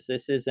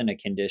This isn't a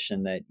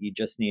condition that you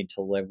just need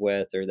to live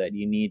with or that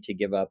you need to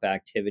give up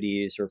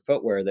activities or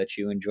footwear that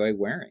you enjoy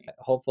wearing.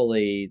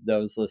 Hopefully,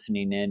 those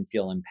listening in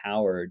feel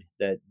empowered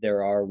that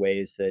there are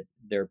ways that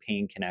their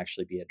pain can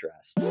actually be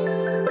addressed.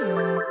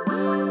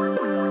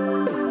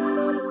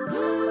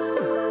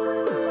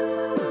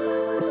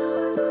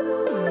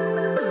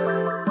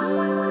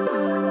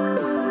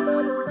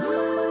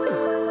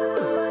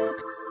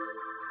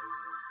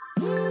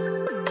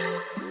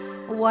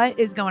 What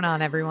is going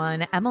on,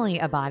 everyone? Emily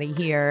Abadi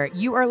here.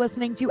 You are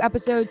listening to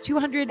episode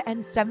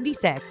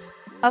 276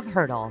 of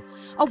Hurdle,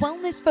 a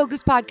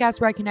wellness-focused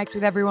podcast where I connect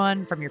with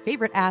everyone from your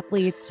favorite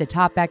athletes to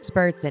top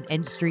experts and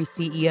industry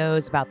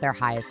CEOs about their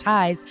highest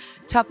highs,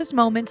 toughest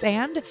moments,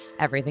 and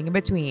everything in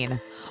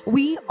between.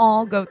 We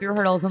all go through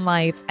hurdles in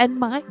life, and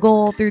my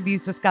goal through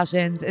these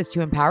discussions is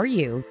to empower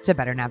you to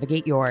better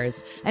navigate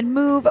yours and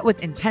move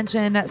with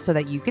intention so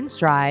that you can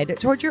stride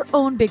towards your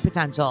own big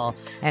potential.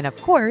 And of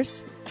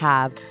course,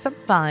 have some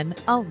fun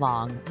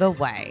along the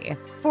way.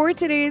 For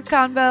today's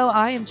convo,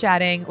 I am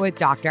chatting with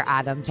Dr.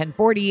 Adam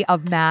Tenforde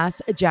of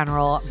Mass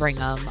General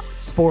Brigham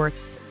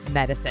Sports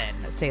Medicine.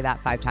 Say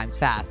that 5 times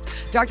fast.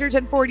 Dr.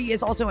 Tenforde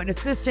is also an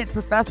assistant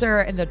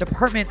professor in the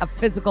Department of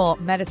Physical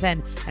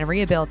Medicine and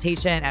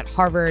Rehabilitation at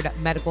Harvard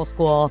Medical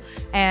School.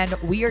 And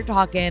we are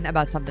talking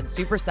about something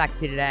super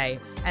sexy today,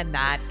 and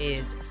that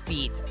is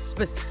feet,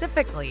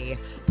 specifically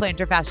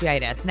plantar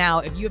fasciitis. Now,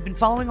 if you have been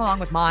following along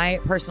with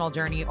my personal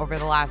journey over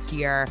the last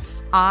year,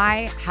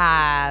 I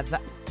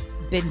have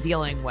been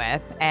dealing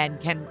with, and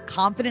can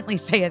confidently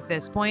say at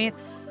this point,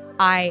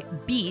 I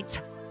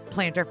beat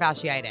plantar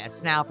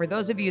fasciitis. Now, for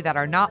those of you that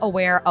are not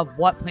aware of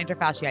what plantar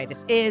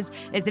fasciitis is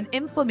an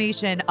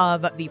inflammation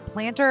of the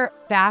plantar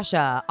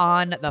fascia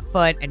on the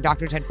foot, and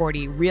Dr.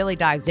 Tenforde really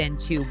dives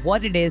into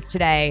what it is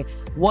today,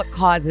 what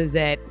causes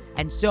it,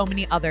 and so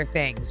many other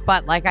things.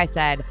 But like I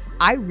said,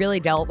 I really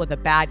dealt with a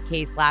bad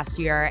case last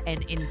year,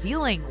 and in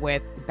dealing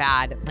with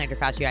bad plantar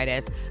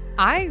fasciitis,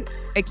 I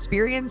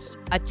experienced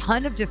a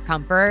ton of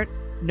discomfort,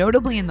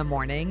 notably in the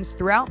mornings.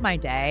 Throughout my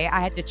day,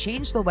 I had to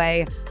change the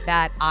way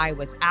that I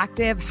was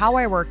active, how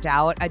I worked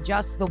out,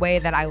 adjust the way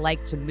that I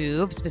like to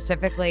move,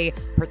 specifically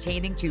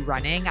pertaining to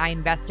running. I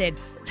invested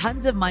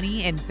tons of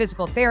money in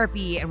physical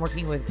therapy and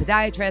working with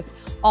podiatrists,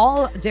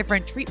 all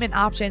different treatment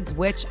options,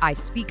 which I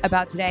speak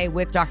about today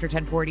with Dr.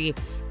 Tenforde.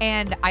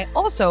 And I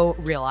also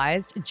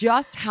realized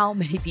just how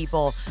many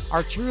people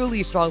are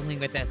truly struggling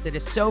with this. It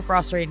is so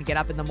frustrating to get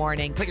up in the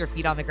morning, put your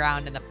feet on the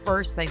ground, and the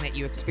first thing that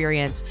you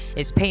experience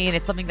is pain.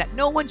 It's something that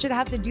no one should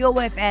have to deal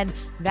with. And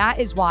that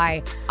is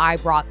why I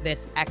brought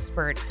this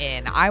expert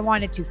in. I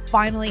wanted to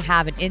finally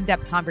have an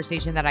in-depth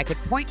conversation that I could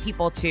point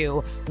people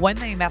to when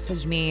they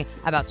message me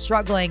about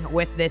struggling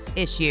with this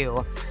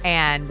issue.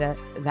 And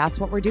that's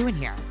what we're doing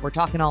here. We're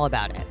talking all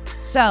about it.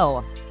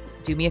 So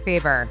do me a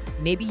favor.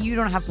 Maybe you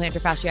don't have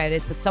plantar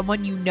fasciitis, but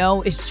someone you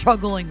know is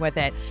struggling with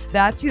it.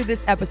 That's who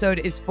this episode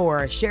is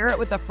for. Share it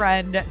with a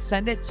friend.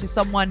 Send it to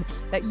someone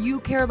that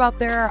you care about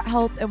their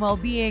health and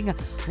well-being.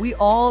 We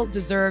all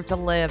deserve to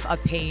live a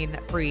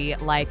pain-free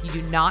life. You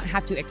do not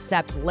have to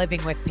accept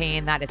living with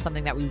pain. That is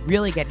something that we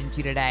really get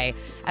into today,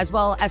 as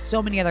well as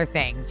so many other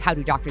things. How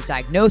do doctors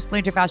diagnose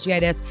plantar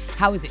fasciitis?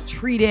 How is it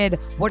treated?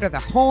 What are the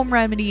home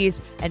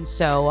remedies? And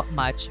so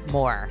much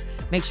more.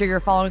 Make sure you're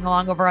following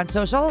along over on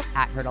social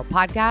at Hurdle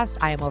Podcast.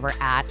 I am over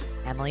at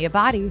Emily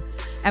Abadi.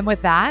 And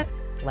with that,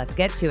 let's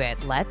get to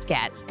it. Let's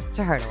get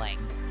to hurdling.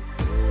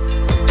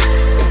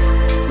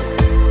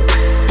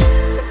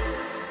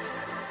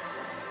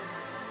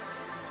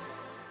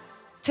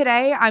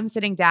 Today, I'm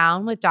sitting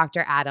down with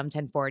Dr. Adam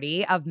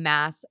Tenforde of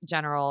Mass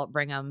General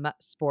Brigham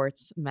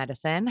Sports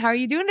Medicine. How are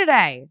you doing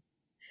today?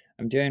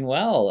 I'm doing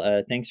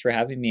well. Thanks for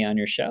having me on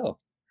your show.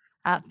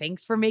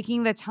 Thanks for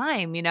making the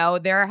time. You know,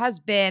 there has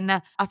been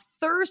a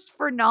thirst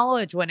for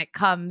knowledge when it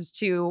comes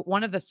to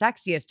one of the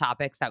sexiest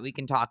topics that we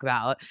can talk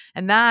about,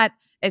 and that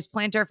is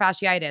plantar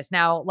fasciitis.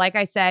 Now, like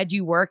I said,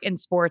 you work in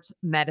sports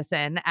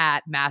medicine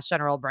at Mass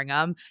General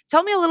Brigham.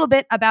 Tell me a little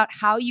bit about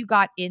how you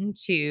got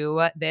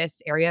into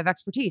this area of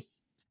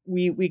expertise.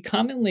 We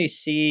commonly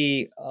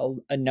see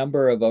a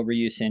number of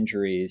overuse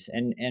injuries,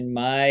 and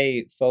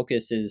my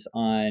focus is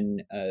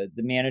on the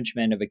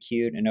management of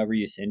acute and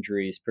overuse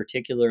injuries,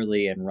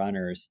 particularly in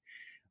runners.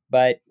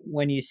 But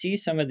when you see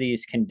some of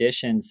these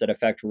conditions that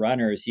affect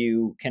runners,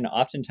 you can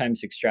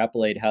oftentimes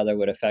extrapolate how that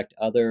would affect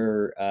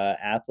other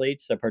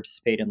athletes that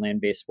participate in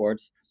land-based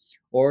sports,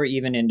 or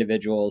even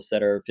individuals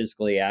that are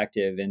physically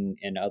active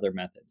in other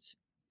methods.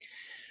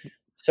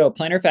 So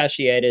plantar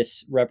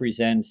fasciitis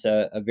represents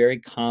a very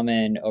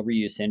common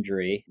overuse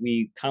injury.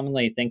 We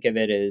commonly think of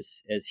it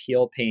as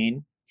heel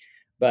pain,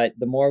 but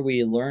the more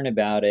we learn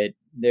about it,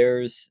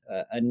 there's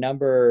a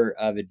number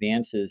of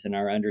advances in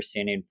our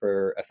understanding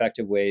for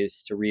effective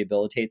ways to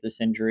rehabilitate this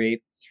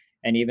injury,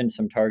 and even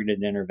some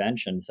targeted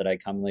interventions that I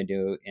commonly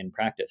do in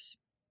practice.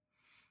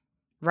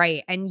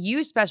 Right. And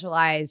you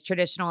specialize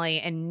traditionally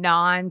in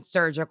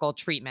non-surgical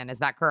treatment. Is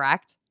that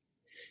correct?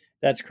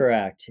 That's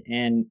correct.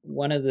 And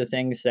one of the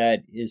things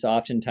that is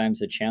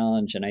oftentimes a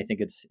challenge, and I think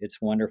it's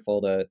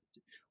wonderful to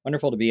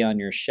wonderful to be on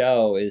your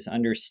show is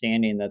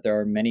understanding that there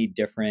are many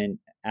different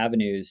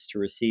avenues to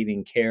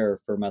receiving care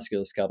for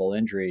musculoskeletal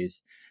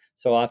injuries.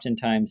 So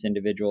oftentimes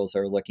individuals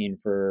are looking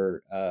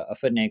for a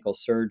foot and ankle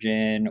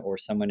surgeon or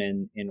someone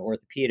in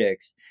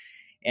orthopedics,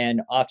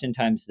 and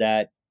oftentimes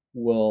that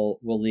will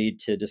lead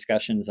to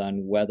discussions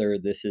on whether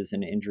this is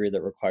an injury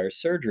that requires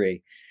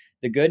surgery.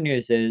 The good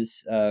news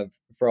is,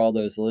 for all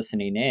those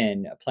listening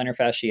in, plantar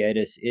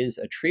fasciitis is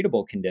a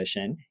treatable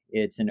condition.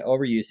 It's an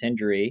overuse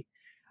injury,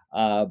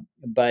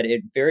 but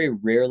it very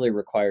rarely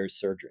requires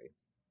surgery.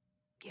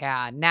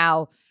 Yeah.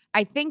 Now,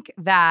 I think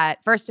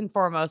that first and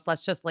foremost,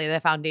 let's just lay the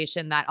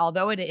foundation that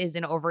although it is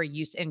an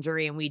overuse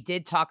injury, and we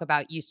did talk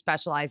about you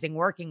specializing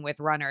working with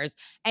runners,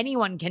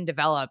 anyone can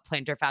develop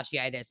plantar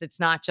fasciitis. It's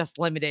not just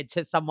limited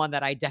to someone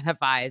that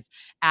identifies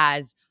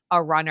as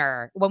a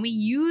runner. When we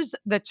use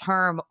the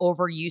term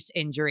overuse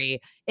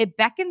injury, it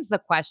beckons the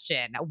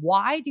question,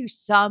 why do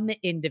some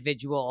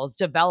individuals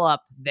develop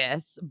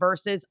this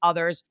versus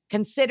others,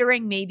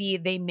 considering maybe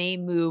they may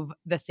move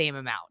the same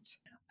amount?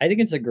 I think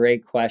it's a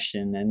great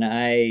question, and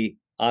I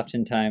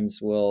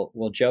oftentimes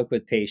will joke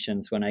with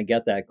patients when I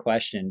get that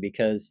question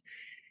because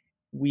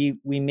we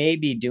may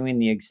be doing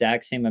the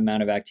exact same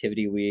amount of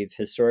activity we've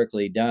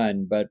historically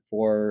done, but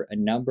for a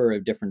number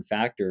of different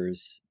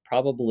factors,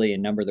 probably a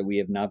number that we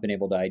have not been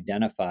able to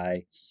identify,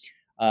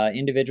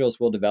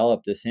 individuals will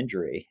develop this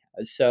injury.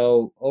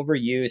 So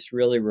overuse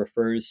really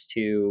refers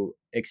to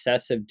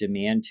excessive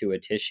demand to a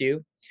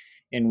tissue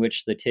in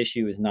which the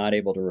tissue is not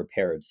able to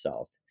repair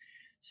itself.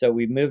 So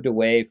we've moved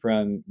away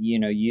from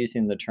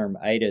using the term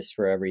itis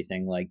for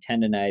everything like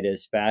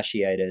tendonitis,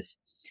 fasciitis.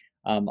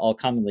 I'll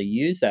commonly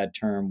use that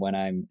term when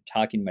I'm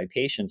talking to my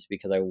patients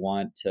because I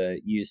want to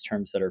use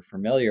terms that are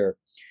familiar.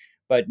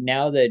 But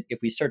now that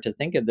if we start to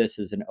think of this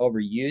as an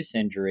overuse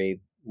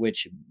injury,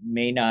 which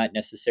may not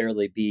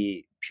necessarily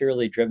be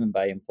purely driven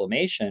by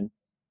inflammation,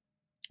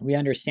 we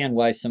understand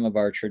why some of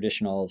our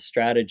traditional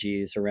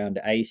strategies around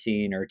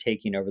icing or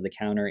taking over the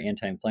counter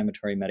anti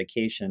inflammatory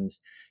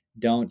medications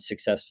don't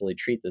successfully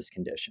treat this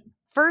condition.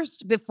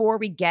 First, before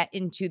we get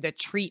into the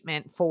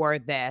treatment for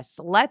this,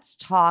 let's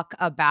talk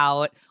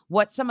about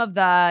what some of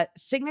the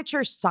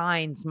signature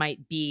signs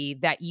might be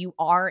that you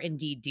are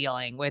indeed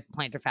dealing with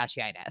plantar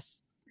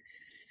fasciitis.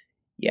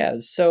 Yeah,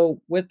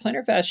 so with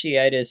plantar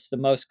fasciitis, the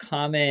most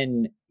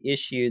common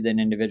issue that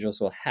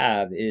individuals will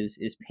have is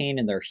pain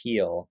in their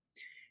heel.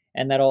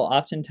 And that'll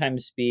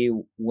oftentimes be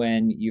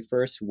when you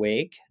first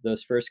wake.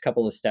 Those first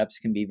couple of steps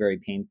can be very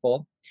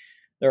painful.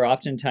 There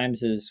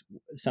oftentimes is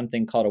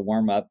something called a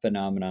warm up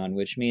phenomenon,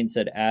 which means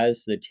that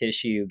as the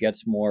tissue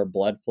gets more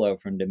blood flow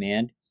from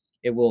demand,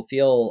 it will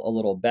feel a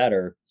little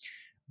better.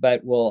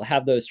 But we'll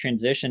have those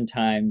transition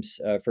times,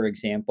 for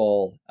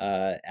example,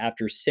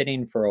 after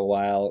sitting for a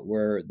while,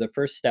 where the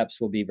first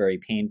steps will be very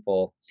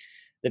painful.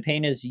 The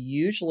pain is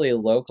usually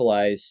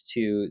localized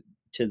to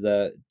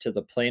the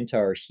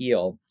plantar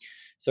heel,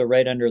 so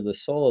right under the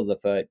sole of the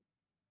foot.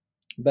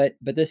 But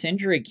this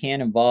injury can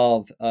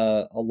involve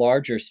a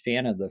larger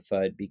span of the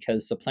foot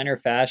because the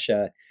plantar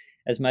fascia,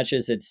 as much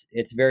as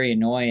it's very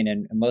annoying,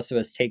 and most of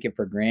us take it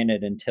for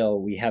granted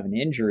until we have an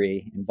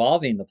injury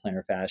involving the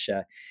plantar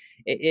fascia,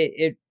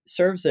 it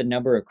serves a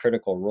number of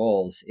critical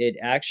roles. It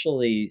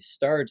actually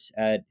starts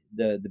at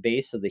the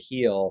base of the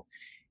heel.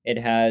 It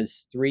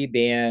has three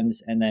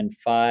bands and then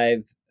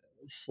five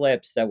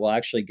slips that will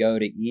actually go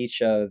to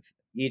each of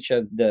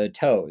the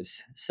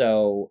toes.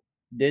 So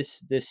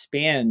this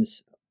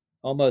spans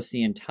almost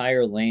the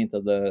entire length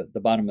of the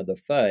bottom of the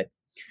foot.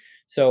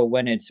 So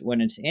when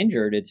it's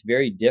injured, it's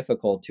very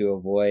difficult to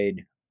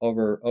avoid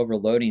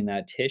overloading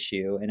that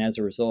tissue, and as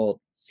a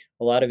result,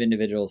 a lot of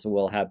individuals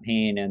will have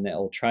pain, and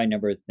they'll try a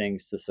number of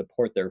things to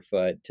support their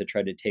foot to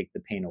try to take the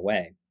pain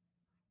away.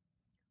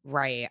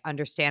 Right,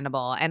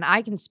 understandable. And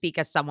I can speak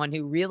as someone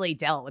who really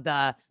dealt with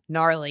a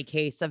gnarly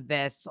case of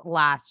this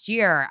last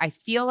year. I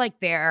feel like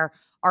there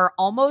are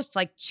almost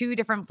like two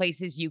different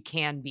places you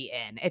can be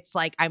in. It's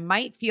like I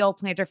might feel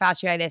plantar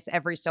fasciitis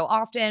every so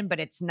often, but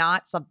it's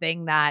not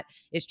something that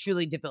is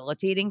truly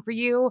debilitating for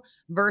you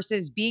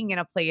versus being in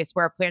a place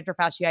where plantar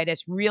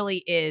fasciitis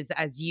really is,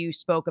 as you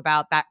spoke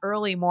about, that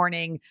early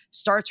morning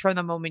starts from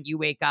the moment you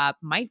wake up,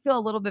 might feel a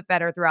little bit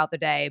better throughout the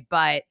day,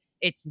 but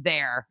it's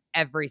there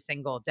every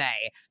single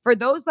day. For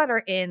those that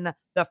are in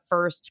the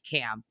first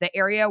camp, the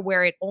area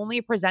where it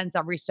only presents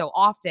every so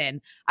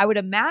often, I would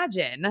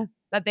imagine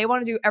that they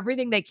want to do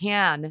everything they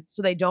can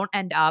so they don't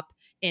end up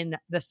in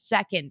the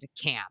second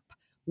camp.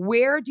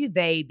 Where do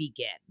they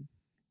begin?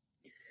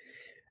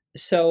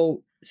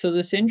 So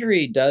this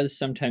injury does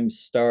sometimes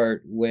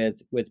start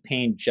with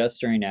pain just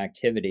during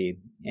activity,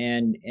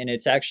 and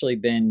it's actually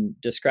been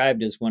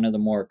described as one of the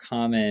more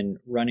common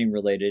running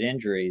related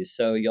injuries.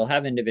 So you'll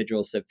have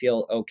individuals that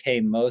feel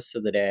okay most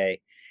of the day,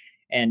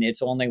 and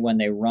it's only when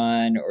they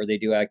run or they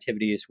do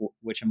activities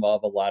which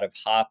involve a lot of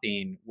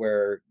hopping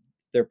where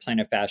their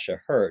plantar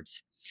fascia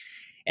hurts.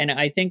 And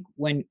I think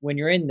when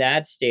you're in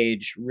that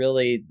stage,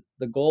 really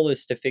the goal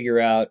is to figure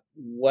out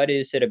what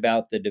is it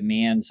about the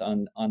demands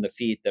on the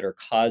feet that are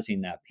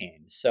causing that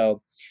pain.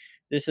 So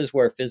this is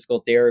where physical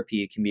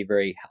therapy can be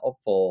very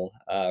helpful,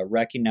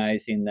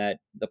 recognizing that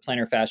the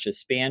plantar fascia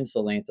spans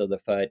the length of the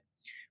foot,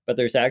 but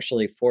there's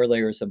actually 4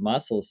 layers of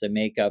muscles that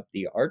make up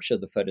the arch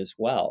of the foot as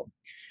well.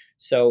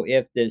 So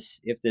if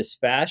this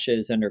fascia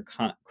is under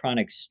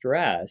chronic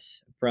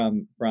stress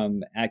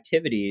from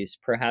activities,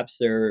 perhaps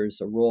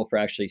there's a role for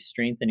actually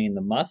strengthening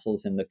the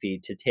muscles in the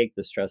feet to take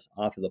the stress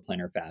off of the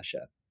plantar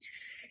fascia.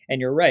 And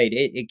you're right,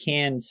 it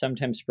can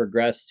sometimes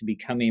progress to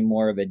becoming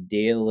more of a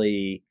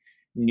daily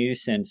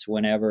nuisance.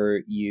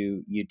 Whenever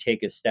you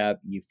take a step,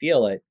 you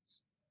feel it.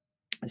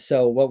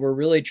 So what we're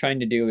really trying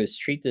to do is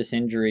treat this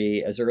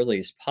injury as early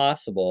as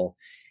possible.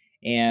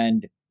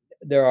 And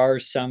there are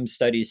some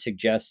studies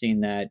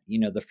suggesting that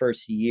the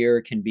first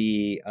year can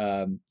be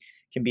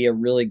a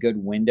really good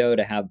window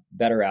to have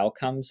better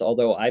outcomes.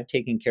 Although I've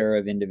taken care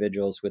of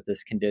individuals with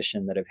this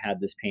condition that have had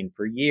this pain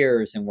for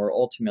years, and we're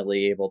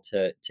ultimately able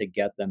to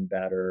get them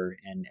better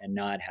and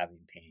not having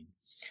pain.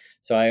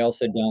 So I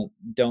also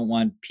don't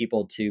want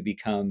people to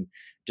become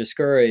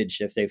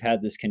discouraged if they've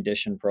had this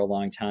condition for a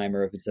long time,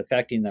 or if it's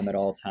affecting them at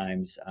all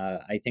times.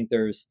 I think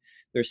there's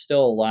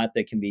still a lot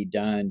that can be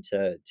done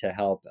to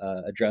help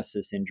address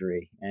this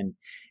injury. And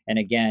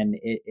again,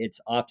 it's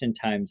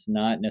oftentimes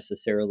not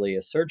necessarily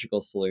a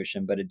surgical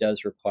solution, but it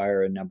does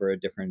require a number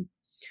of different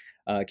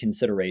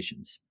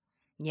considerations.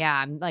 Yeah,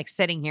 I'm like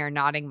sitting here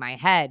nodding my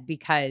head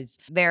because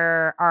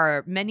there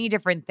are many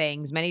different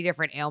things, many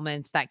different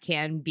ailments that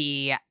can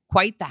be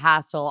quite the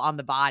hassle on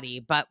the body.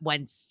 But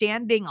when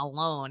standing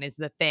alone is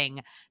the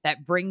thing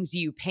that brings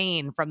you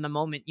pain from the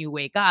moment you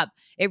wake up,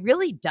 it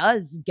really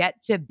does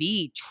get to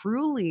be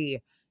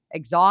truly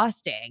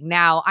exhausting.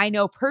 Now, I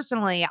know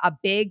personally a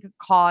big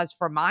cause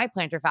for my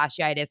plantar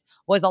fasciitis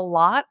was a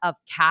lot of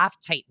calf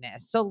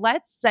tightness. So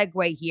let's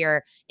segue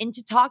here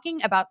into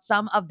talking about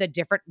some of the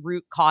different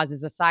root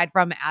causes aside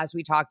from, as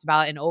we talked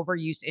about, an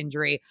overuse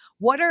injury.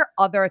 What are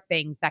other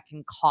things that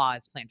can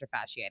cause plantar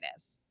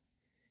fasciitis?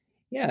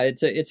 Yeah,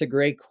 it's a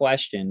great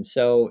question.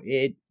 So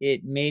it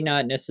may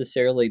not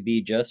necessarily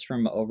be just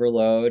from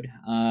overload.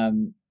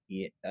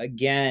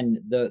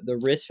 Again, the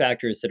risk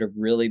factors that have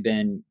really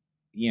been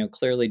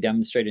clearly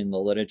demonstrated in the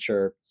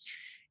literature,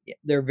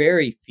 they're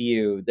very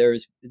few.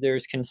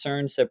 There's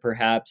concerns that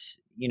perhaps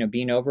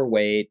being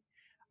overweight,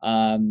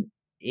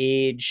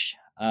 age,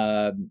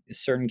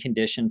 certain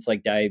conditions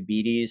like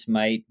diabetes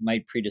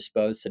might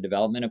predispose to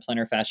development of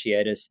plantar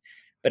fasciitis.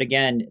 But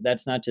again,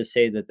 that's not to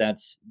say that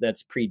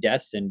that's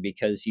predestined,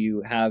 because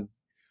you have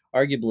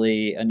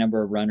arguably a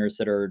number of runners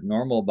that are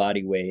normal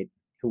body weight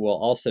who will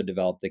also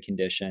develop the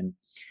condition.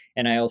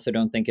 And I also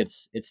don't think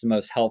it's the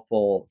most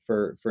helpful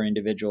for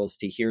individuals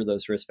to hear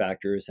those risk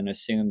factors and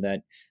assume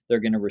that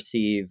they're going to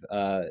receive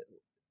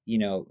you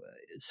know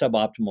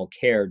suboptimal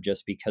care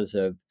just because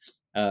of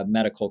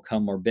medical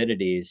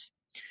comorbidities.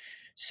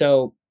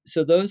 So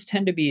those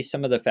tend to be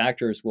some of the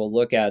factors we'll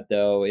look at,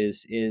 though,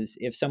 is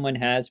if someone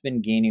has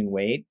been gaining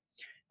weight,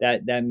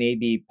 that may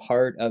be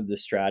part of the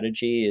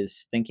strategy,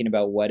 is thinking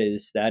about what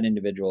is that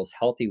individual's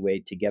healthy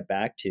weight to get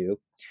back to.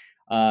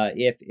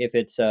 If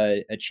it's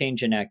a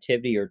change in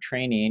activity or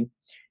training,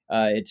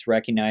 it's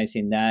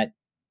recognizing that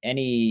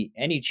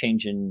any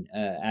change in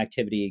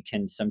activity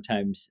can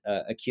sometimes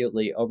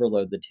acutely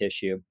overload the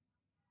tissue.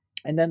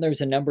 And then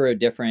there's a number of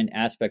different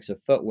aspects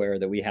of footwear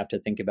that we have to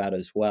think about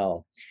as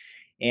well.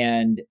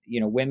 And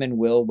women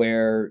will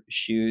wear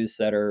shoes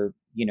that are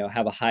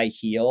have a high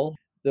heel.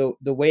 The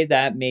way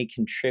that may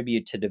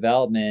contribute to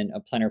development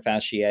of plantar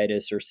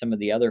fasciitis or some of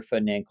the other foot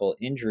and ankle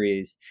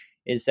injuries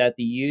is that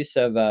the use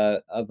of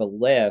a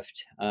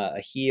lift,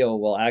 a heel,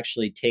 will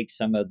actually take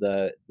some of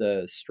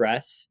the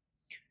stress,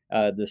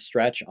 the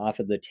stretch off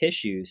of the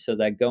tissues, so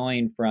that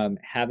going from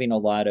having a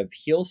lot of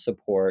heel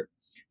support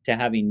to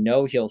having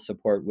no heel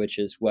support, which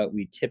is what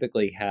we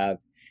typically have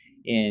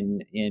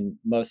in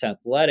most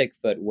athletic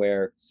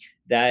footwear,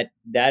 that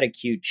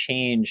acute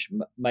change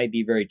might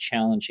be very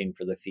challenging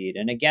for the feet.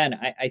 And again,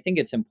 I think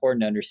it's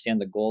important to understand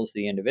the goals of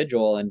the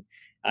individual, and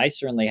I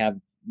certainly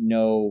have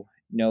no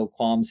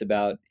qualms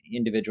about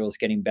individuals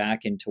getting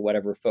back into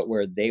whatever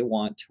footwear they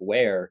want to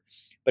wear.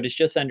 But it's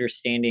just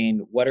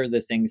understanding what are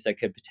the things that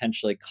could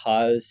potentially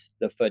cause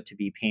the foot to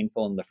be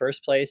painful in the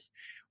first place,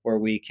 where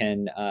we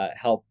can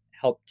help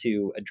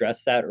to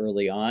address that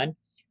early on,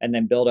 and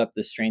then build up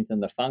the strength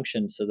and the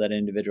function so that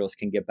individuals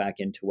can get back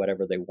into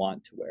whatever they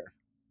want to wear.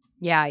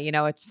 Yeah,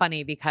 it's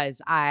funny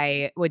because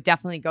I would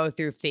definitely go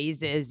through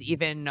phases,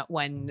 even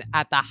when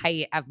at the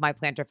height of my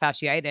plantar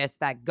fasciitis,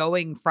 that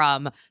going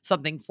from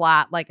something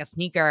flat like a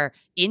sneaker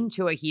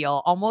into a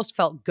heel almost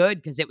felt good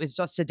because it was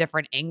just a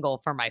different angle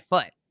for my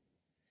foot.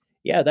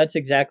 Yeah, that's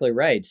exactly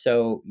right.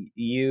 So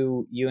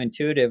you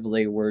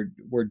intuitively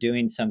were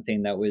doing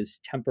something that was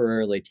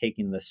temporarily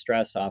taking the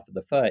stress off of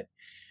the foot.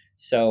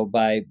 So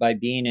by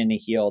being in a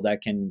heel,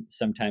 that can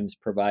sometimes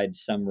provide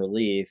some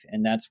relief,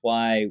 and that's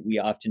why we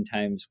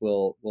oftentimes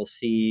will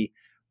see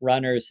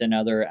runners and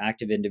other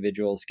active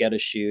individuals get a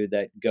shoe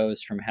that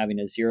goes from having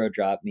a zero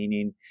drop,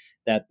 meaning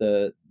that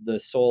the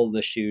sole of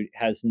the shoe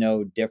has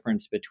no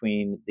difference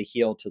between the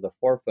heel to the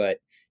forefoot,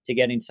 to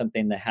getting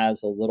something that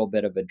has a little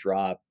bit of a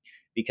drop,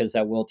 because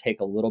that will take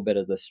a little bit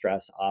of the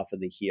stress off of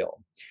the heel.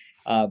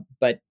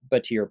 But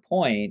to your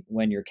point,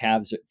 when your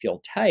calves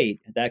feel tight,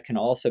 that can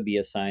also be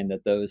a sign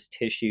that those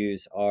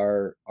tissues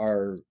are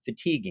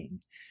fatiguing.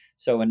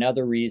 So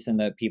another reason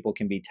that people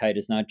can be tight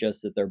is not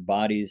just that their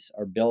bodies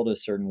are built a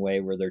certain way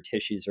where their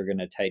tissues are going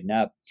to tighten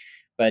up,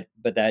 but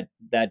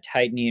that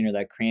tightening or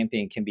that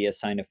cramping can be a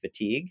sign of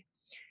fatigue.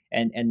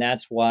 And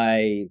that's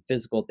why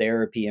physical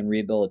therapy and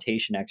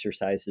rehabilitation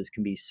exercises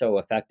can be so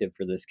effective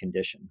for this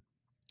condition.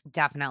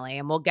 Definitely.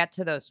 And we'll get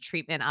to those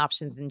treatment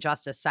options in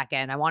just a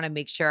second. I want to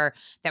make sure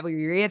that we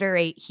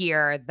reiterate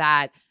here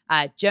that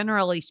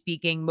generally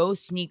speaking,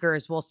 most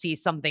sneakers will see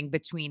something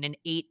between an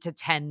 8 to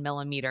 10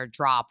 millimeter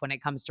drop when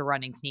it comes to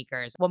running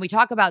sneakers. When we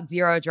talk about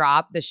zero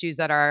drop, the shoes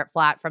that are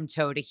flat from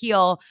toe to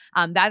heel,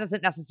 that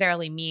doesn't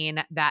necessarily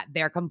mean that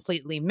they're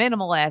completely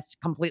minimalist,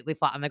 completely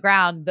flat on the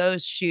ground.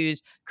 Those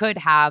shoes could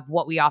have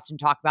what we often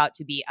talk about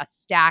to be a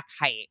stack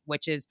height,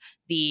 which is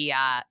the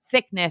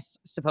thickness,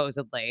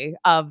 supposedly,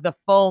 of the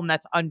foam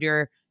that's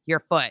under your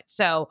foot.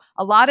 So,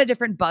 a lot of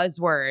different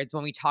buzzwords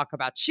when we talk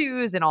about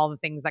shoes and all the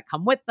things that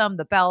come with them,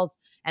 the bells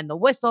and the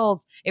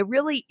whistles. It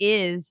really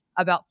is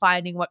about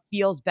finding what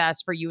feels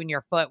best for you and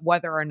your foot,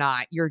 whether or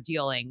not you're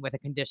dealing with a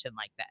condition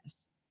like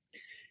this.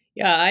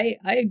 Yeah,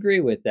 I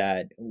agree with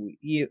that.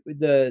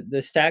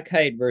 The stack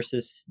height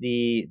versus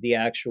the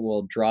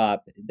actual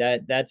drop,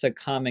 that's a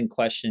common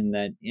question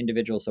that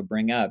individuals will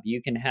bring up.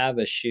 You can have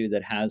a shoe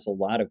that has a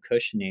lot of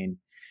cushioning,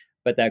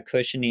 but that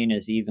cushioning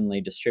is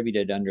evenly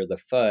distributed under the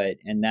foot,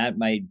 and that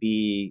might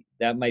be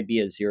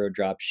a zero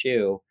drop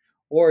shoe.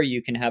 Or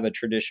you can have a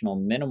traditional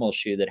minimal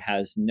shoe that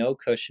has no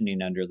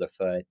cushioning under the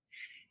foot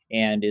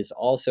and is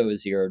also a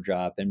zero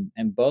drop,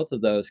 and both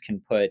of those can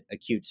put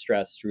acute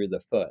stress through the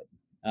foot.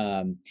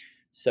 Um,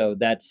 so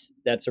that's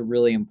a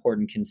really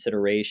important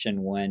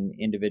consideration when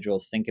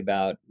individuals think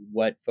about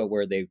what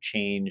footwear they've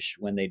changed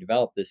when they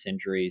develop this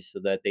injury,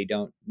 so that they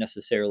don't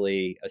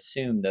necessarily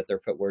assume that their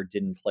footwear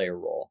didn't play a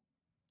role.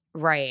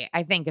 Right.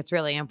 I think it's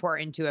really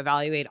important to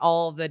evaluate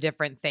all of the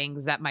different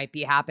things that might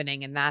be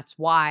happening. And that's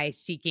why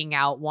seeking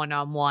out one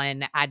on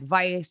one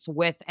advice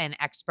with an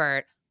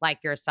expert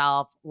like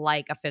yourself,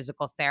 like a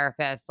physical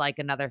therapist, like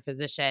another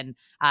physician,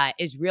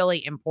 is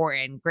really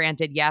important.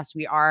 Granted, yes,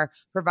 we are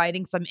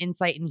providing some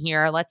insight in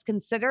here. Let's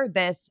consider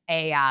this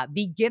a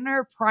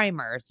beginner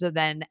primer. So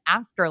then,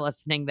 after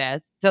listening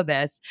this,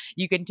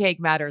 you can take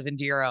matters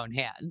into your own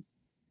hands.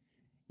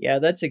 Yeah,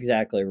 that's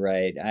exactly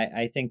right.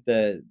 I think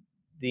the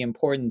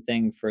important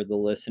thing for the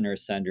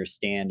listeners to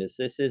understand is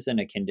this isn't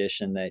a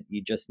condition that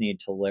you just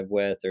need to live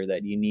with, or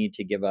that you need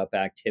to give up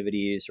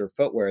activities or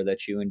footwear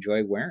that you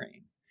enjoy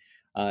wearing.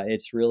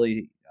 It's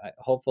really,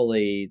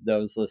 hopefully,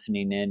 those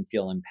listening in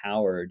feel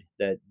empowered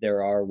that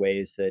there are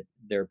ways that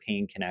their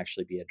pain can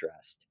actually be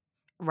addressed.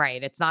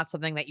 Right. It's not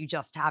something that you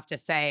just have to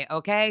say,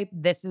 okay,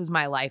 this is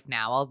my life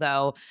now.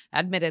 Although,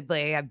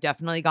 admittedly, I've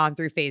definitely gone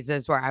through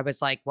phases where I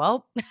was like,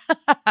 well,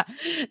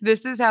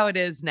 this is how it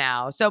is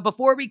now. So,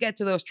 before we get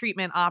to those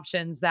treatment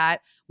options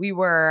that we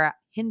were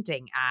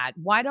hinting at,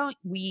 why don't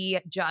we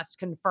just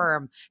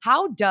confirm,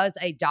 how does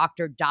a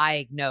doctor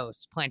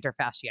diagnose plantar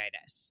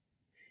fasciitis?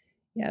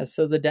 Yeah,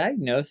 so the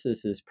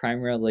diagnosis is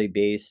primarily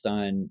based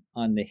on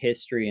the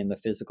history and the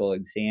physical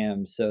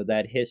exam. So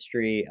that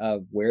history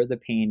of where the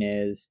pain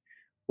is,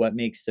 what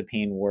makes the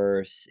pain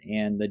worse,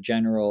 and the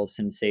general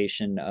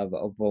sensation of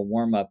a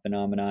warm up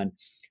phenomenon.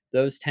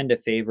 Those tend to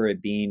favor it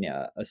being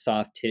a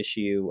soft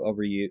tissue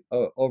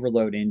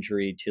overload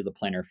injury to the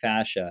plantar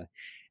fascia.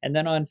 And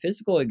then on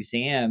physical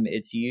exam,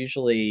 it's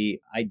usually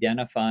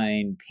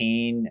identifying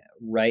pain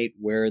right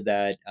where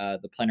that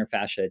the plantar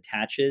fascia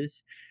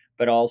attaches,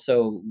 but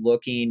also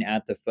looking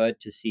at the foot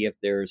to see if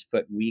there's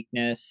foot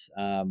weakness.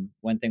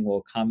 One thing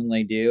we'll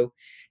commonly do,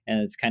 and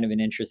it's kind of an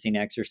interesting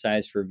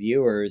exercise for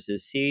viewers,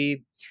 is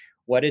see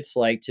what it's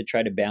like to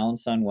try to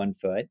balance on one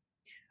foot.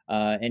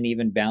 And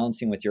even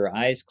balancing with your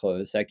eyes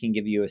closed, that can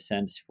give you a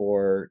sense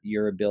for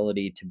your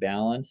ability to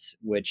balance,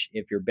 which,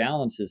 if your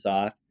balance is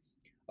off,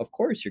 of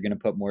course, you're going to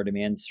put more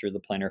demands through the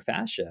plantar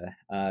fascia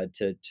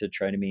to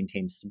try to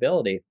maintain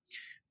stability.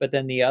 But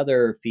then the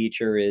other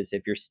feature is,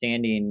 if you're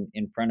standing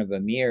in front of a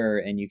mirror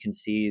and you can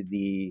see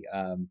the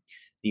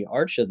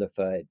arch of the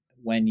foot,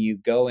 when you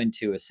go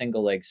into a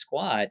single leg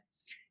squat,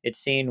 it's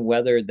seeing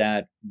whether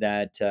that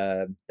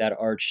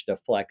arch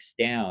deflects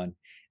down,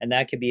 and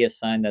that could be a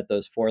sign that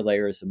those four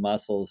layers of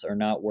muscles are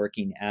not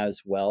working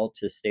as well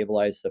to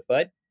stabilize the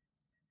foot,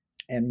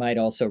 and might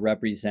also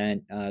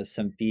represent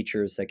some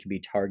features that can be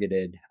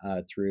targeted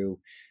through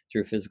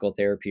physical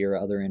therapy or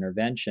other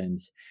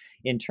interventions.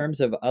 In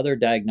terms of other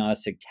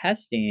diagnostic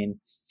testing,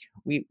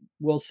 we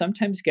will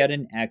sometimes get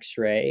an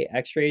X-ray.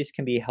 X-rays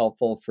can be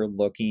helpful for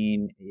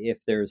looking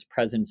if there's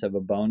presence of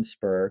a bone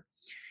spur,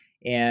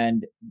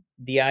 and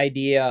the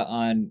idea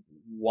on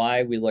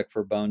why we look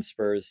for bone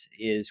spurs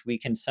is we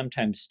can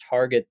sometimes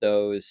target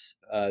those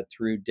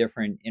through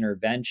different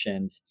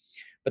interventions.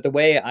 But the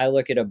way I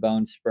look at a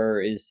bone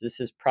spur is this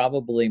is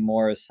probably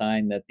more a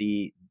sign that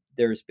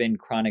there's been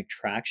chronic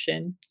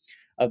traction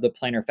of the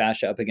plantar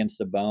fascia up against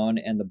the bone,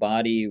 and the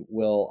body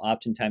will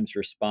oftentimes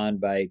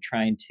respond by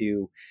trying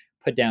to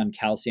put down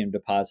calcium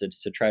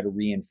deposits to try to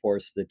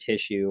reinforce the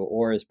tissue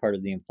or as part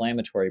of the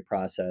inflammatory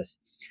process.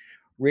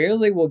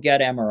 Rarely we'll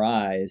get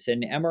MRIs,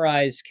 and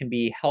MRIs can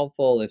be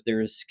helpful if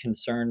there's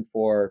concern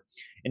for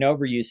an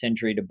overuse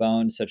injury to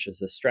bones, such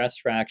as a stress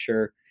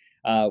fracture,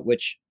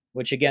 which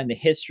again, the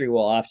history will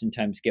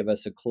oftentimes give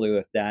us a clue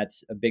if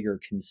that's a bigger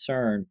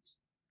concern.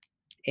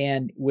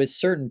 And with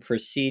certain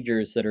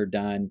procedures that are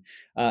done,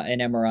 an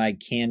MRI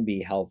can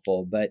be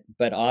helpful,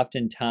 but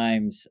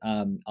oftentimes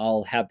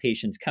I'll have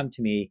patients come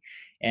to me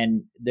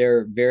and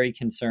they're very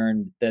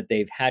concerned that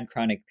they've had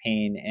chronic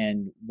pain,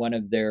 and one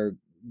of their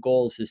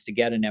goals is to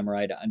get an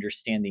MRI to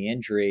understand the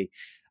injury.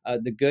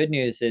 The good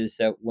news is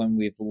that when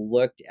we've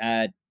looked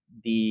at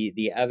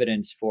the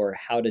evidence for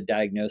how to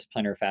diagnose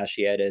plantar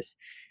fasciitis,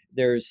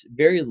 there's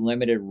very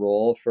limited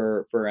role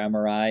for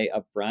MRI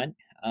upfront.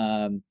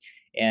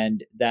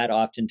 And that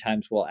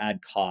oftentimes will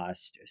add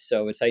cost.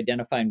 So it's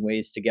identifying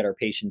ways to get our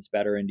patients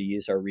better and to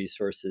use our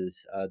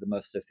resources the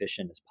most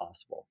efficient as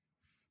possible.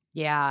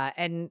 Yeah.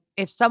 And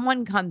if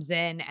someone comes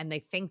in and they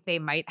think they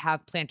might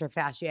have plantar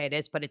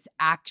fasciitis, but it's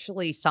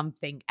actually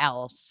something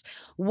else,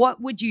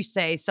 what would you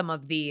say some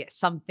of the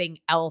something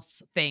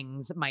else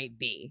things might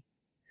be?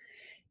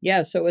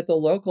 Yeah, so at the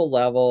local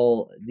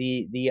level,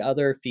 the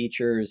other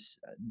features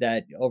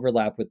that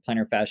overlap with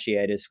plantar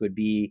fasciitis would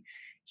be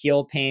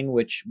heel pain,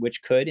 which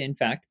could in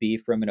fact be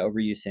from an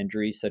overuse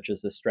injury, such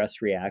as a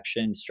stress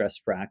reaction, stress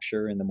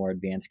fracture in the more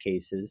advanced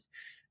cases.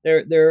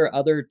 There are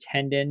other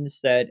tendons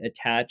that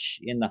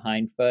attach in the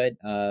hindfoot,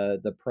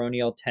 the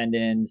peroneal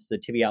tendons, the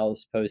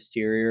tibialis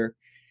posterior.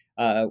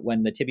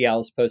 When the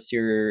tibialis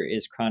posterior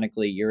is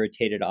chronically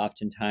irritated,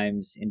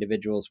 oftentimes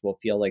individuals will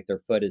feel like their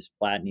foot is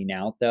flattening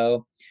out,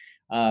 though.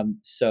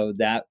 So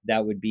that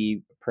would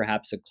be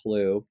perhaps a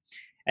clue.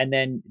 And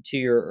then to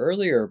your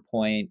earlier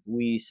point,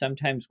 we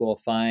sometimes will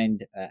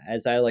find,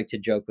 as I like to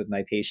joke with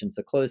my patients,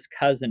 a close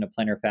cousin of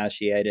plantar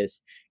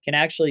fasciitis can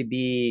actually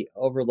be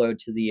overload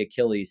to the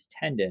Achilles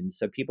tendon.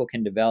 So people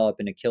can develop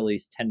an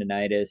Achilles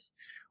tendonitis,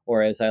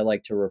 or as I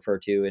like to refer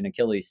to, an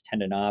Achilles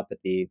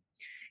tendinopathy.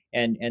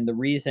 And the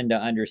reason to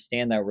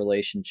understand that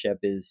relationship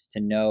is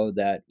to know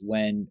that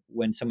when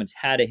someone's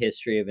had a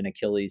history of an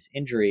Achilles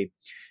injury,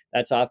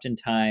 that's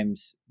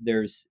oftentimes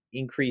there's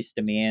increased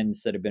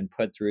demands that have been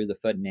put through the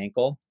foot and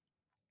ankle,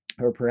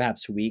 or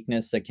perhaps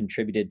weakness that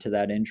contributed to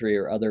that injury,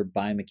 or other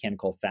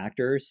biomechanical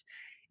factors.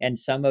 And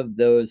some of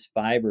those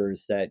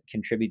fibers that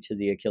contribute to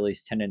the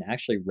Achilles tendon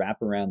actually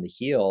wrap around the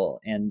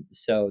heel. And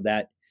so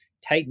that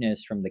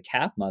tightness from the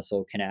calf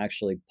muscle can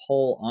actually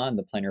pull on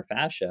the plantar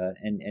fascia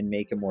and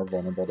make it more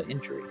vulnerable to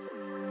injury.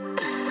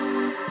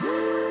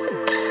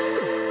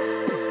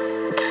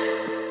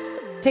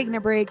 Taking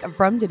a break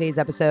from today's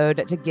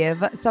episode to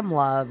give some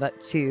love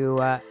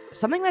to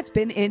something that's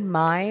been in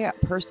my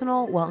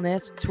personal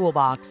wellness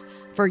toolbox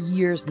for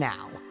years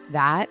now.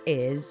 That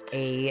is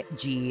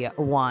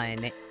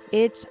AG1.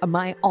 It's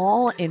my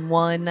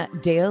all-in-one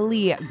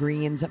daily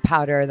greens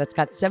powder that's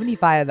got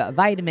 75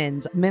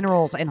 vitamins,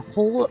 minerals, and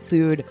whole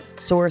food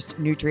sourced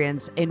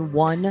nutrients in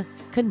one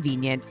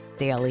convenient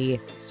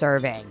daily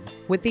serving.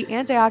 With the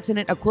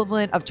antioxidant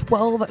equivalent of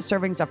 12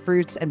 servings of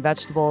fruits and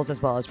vegetables,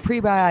 as well as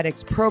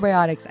prebiotics,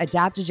 probiotics,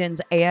 adaptogens,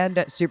 and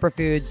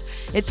superfoods,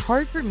 it's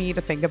hard for me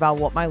to think about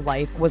what my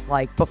life was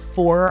like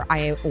before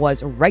I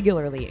was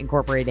regularly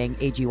incorporating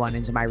AG1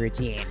 into my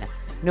routine.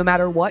 No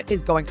matter what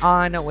is going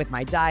on with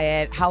my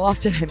diet, how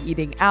often I'm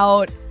eating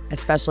out,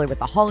 especially with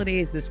the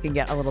holidays, this can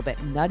get a little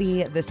bit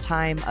nutty this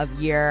time of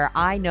year.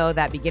 I know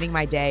that beginning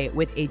my day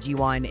with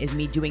AG1 is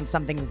me doing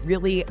something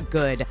really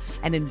good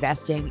and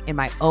investing in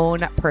my own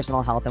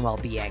personal health and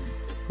well-being.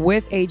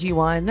 With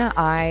AG1,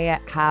 I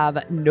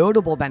have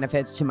notable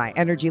benefits to my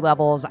energy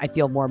levels. I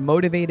feel more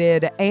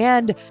motivated,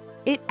 and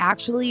it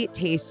actually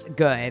tastes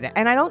good.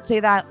 And I don't say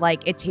that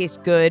like it tastes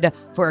good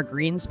for a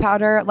greens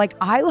powder. Like,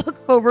 I look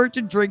forward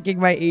to drinking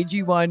my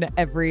AG1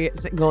 every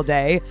single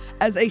day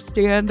as a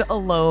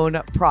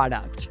standalone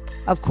product.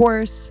 Of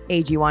course,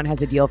 AG1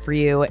 has a deal for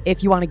you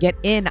if you want to get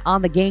in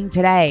on the gang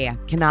today.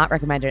 Cannot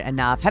recommend it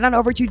enough. Head on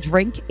over to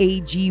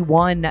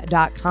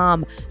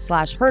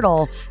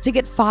drinkag1.com/hurdle to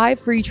get 5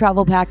 free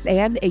travel packs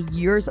and a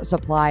year's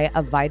supply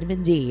of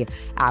vitamin D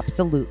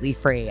absolutely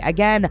free.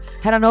 Again,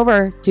 head on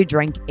over to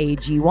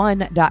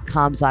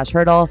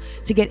drinkag1.com/hurdle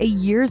to get a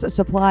year's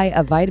supply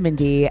of vitamin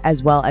D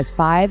as well as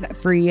 5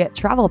 free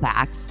travel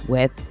packs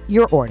with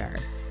your order.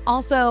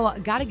 Also,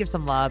 gotta give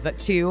some love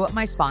to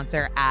my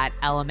sponsor at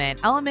Element.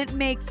 Element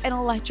makes an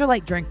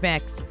electrolyte drink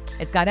mix.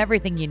 It's got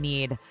everything you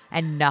need.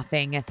 and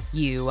nothing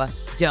you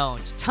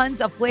don't.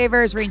 Tons of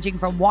flavors ranging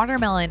from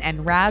watermelon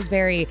and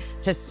raspberry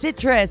to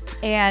citrus.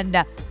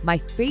 And my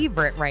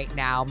favorite right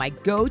now, my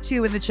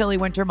go-to in the chilly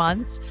winter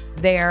months,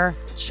 their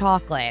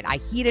chocolate. I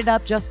heat it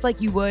up just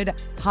like you would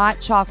hot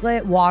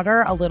chocolate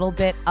water, a little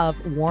bit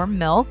of warm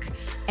milk,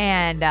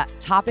 and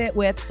top it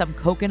with some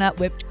coconut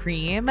whipped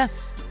cream.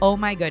 Oh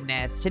my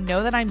goodness. To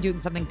know that I'm doing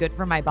something good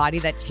for my body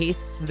that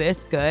tastes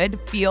this good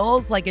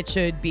feels like it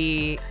should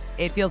be.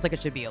 It feels like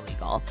it should be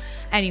illegal.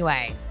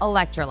 Anyway,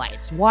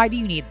 electrolytes. Why do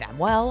you need them?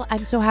 Well,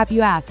 I'm so happy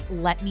you asked.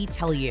 Let me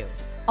tell you.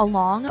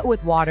 Along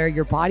with water,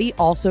 your body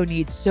also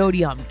needs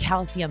sodium,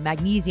 calcium,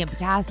 magnesium,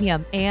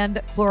 potassium,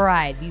 and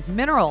chloride. These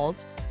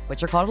minerals,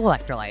 which are called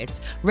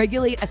electrolytes,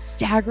 regulate a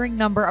staggering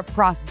number of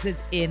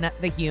processes in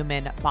the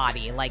human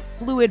body, like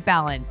fluid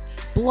balance,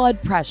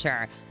 blood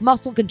pressure,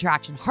 muscle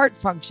contraction, heart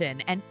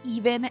function, and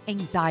even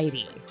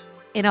anxiety.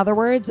 In other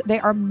words, they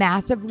are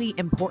massively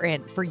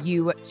important for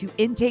you to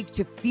intake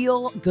to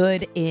feel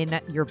good in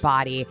your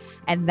body.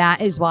 And that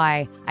is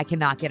why I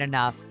cannot get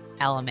enough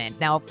Element.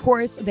 Now, of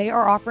course, they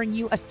are offering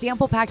you a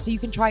sample pack so you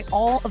can try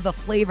all of the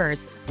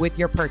flavors with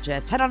your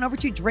purchase. Head on over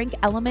to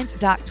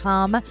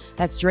drinkelement.com.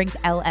 That's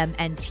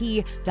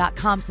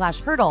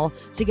drinklmnt.com/hurdle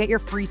to get your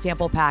free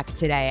sample pack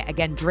today.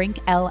 Again,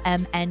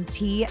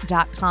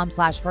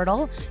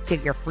 drinklmnt.com/hurdle to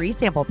get your free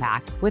sample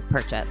pack with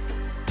purchase.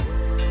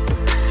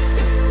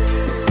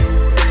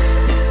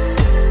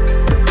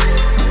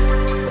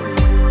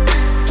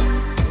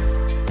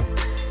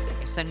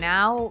 So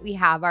now we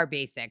have our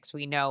basics.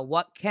 We know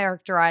what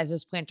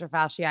characterizes plantar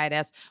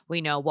fasciitis. We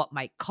know what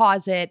might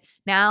cause it.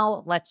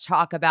 Now let's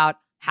talk about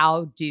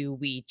how do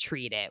we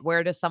treat it?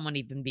 Where does someone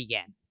even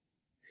begin?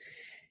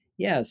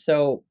 Yeah,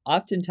 so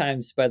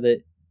oftentimes by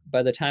the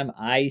time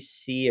I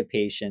see a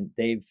patient,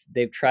 they've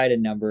tried a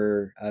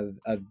number of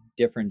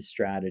different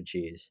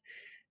strategies.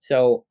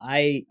 So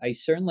I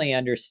certainly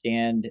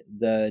understand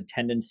the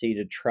tendency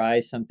to try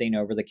something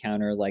over the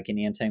counter like an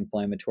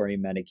anti-inflammatory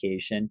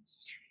medication.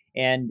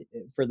 And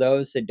for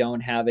those that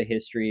don't have a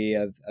history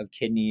of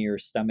kidney or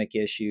stomach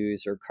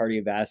issues or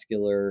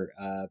cardiovascular,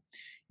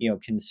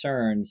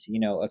 concerns,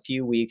 a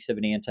few weeks of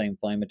an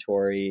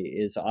anti-inflammatory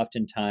is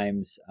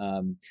oftentimes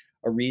a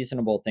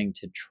reasonable thing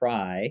to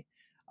try,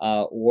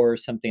 or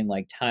something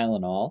like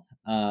Tylenol.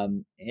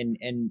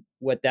 And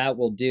what that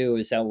will do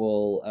is that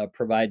will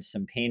provide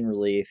some pain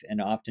relief, and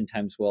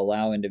oftentimes will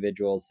allow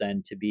individuals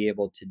then to be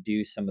able to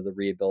do some of the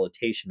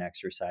rehabilitation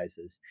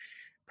exercises.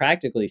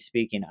 Practically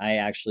speaking, I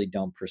actually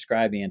don't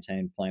prescribe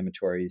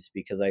anti-inflammatories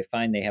because I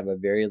find they have a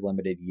very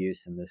limited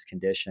use in this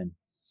condition.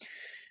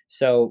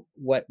 So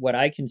what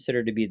I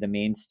consider to be the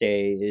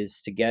mainstay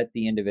is to get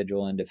the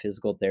individual into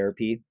physical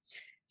therapy.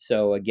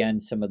 So again,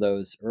 some of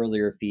those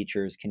earlier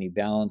features, can you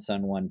balance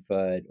on one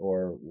foot,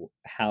 or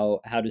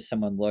how does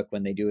someone look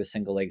when they do a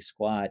single leg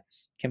squat,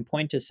 can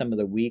point to some of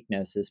the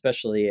weakness,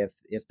 especially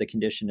if the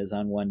condition is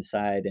on one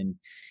side and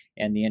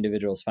the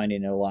individual is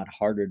finding it a lot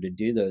harder to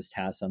do those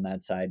tasks on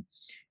that side.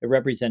 It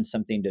represents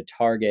something to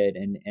target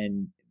and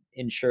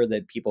ensure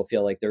that people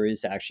feel like there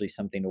is actually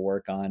something to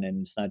work on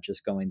and it's not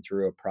just going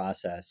through a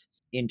process.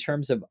 In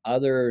terms of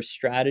other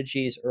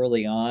strategies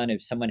early on,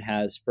 if someone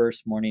has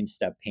first morning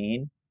step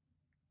pain,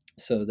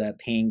 so that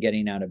pain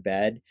getting out of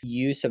bed,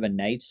 use of a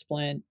night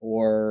splint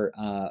or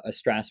a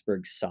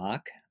Strasbourg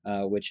sock,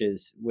 which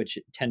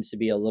tends to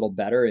be a little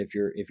better if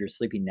you're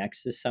sleeping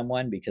next to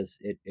someone, because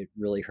it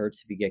really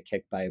hurts if you get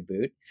kicked by a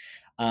boot.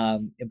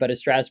 But a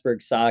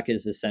Strasbourg sock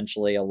is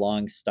essentially a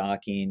long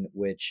stocking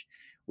which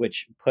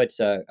puts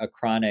a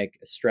chronic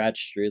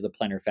stretch through the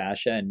plantar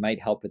fascia and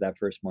might help with that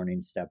first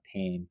morning step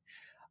pain.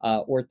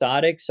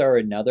 Orthotics are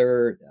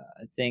another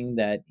thing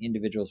that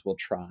individuals will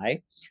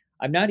try.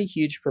 I'm not a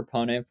huge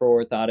proponent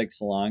for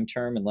orthotics long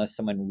term unless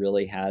someone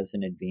really has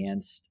an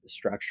advanced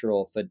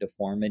structural foot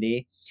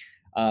deformity.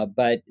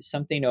 But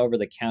something over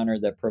the counter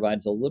that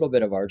provides a little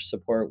bit of arch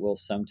support will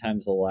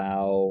sometimes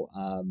allow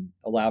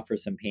for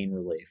some pain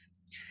relief.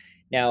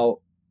 Now,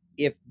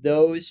 if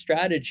those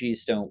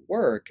strategies don't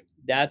work,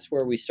 that's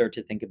where we start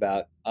to think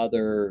about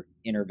other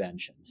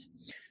interventions.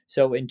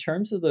 So, in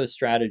terms of those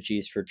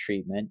strategies for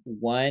treatment,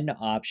 one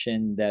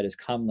option that is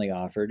commonly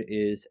offered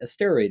is a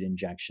steroid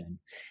injection.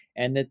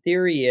 And the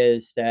theory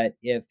is that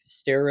if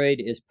steroid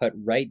is put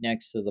right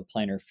next to the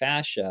plantar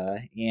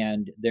fascia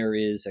and there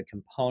is a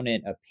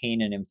component of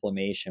pain and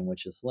inflammation,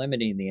 which is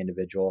limiting the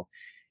individual,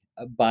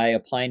 by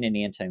applying an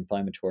anti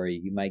inflammatory,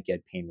 you might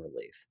get pain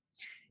relief.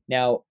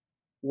 Now,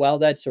 while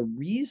that's a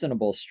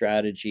reasonable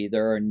strategy,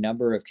 there are a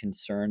number of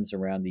concerns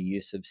around the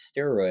use of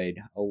steroid.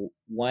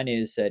 One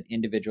is that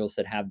individuals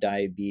that have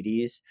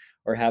diabetes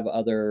or have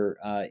other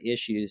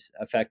issues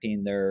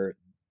affecting their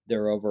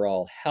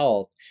overall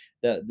health,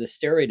 the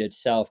steroid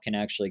itself can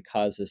actually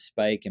cause a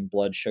spike in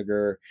blood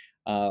sugar,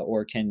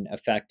 or can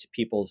affect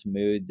people's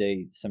mood.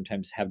 They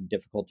sometimes have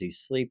difficulty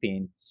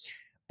sleeping.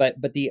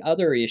 But the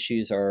other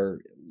issues are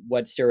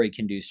what steroid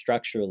can do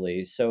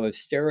structurally. So if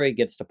steroid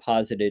gets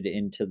deposited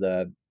into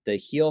the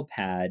heel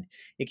pad,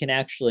 it can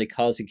actually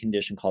cause a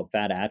condition called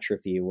fat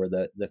atrophy, where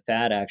the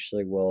fat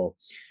actually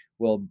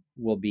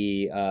will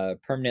be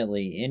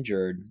permanently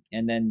injured,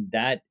 and then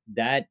that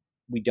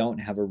we don't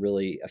have a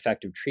really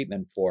effective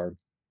treatment for.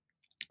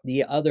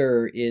 The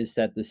other is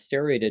that the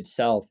steroid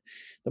itself,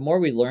 the more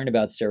we learn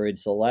about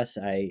steroids, the less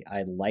I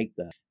like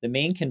them. The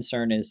main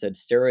concern is that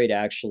steroid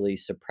actually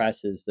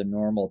suppresses the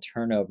normal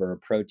turnover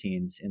of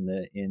proteins in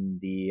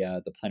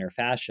the plantar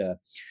fascia.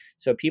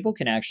 So people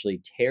can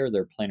actually tear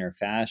their plantar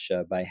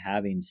fascia by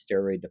having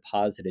steroid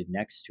deposited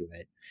next to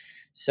it.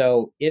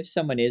 So, if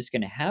someone is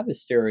going to have a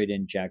steroid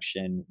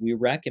injection, we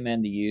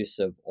recommend the use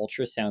of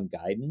ultrasound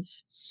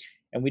guidance.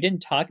 And we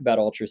didn't talk about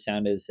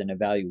ultrasound as an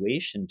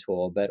evaluation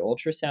tool, but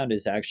ultrasound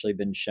has actually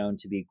been shown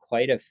to be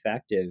quite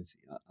effective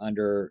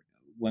under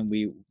when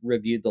we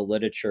reviewed the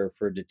literature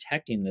for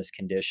detecting this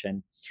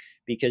condition,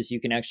 because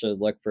you can actually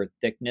look for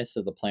thickness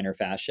of the plantar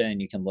fascia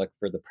and you can look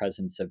for the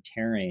presence of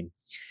tearing.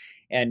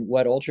 And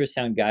what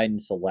ultrasound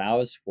guidance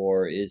allows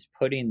for is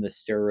putting the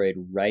steroid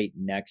right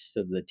next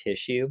to the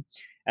tissue,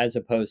 as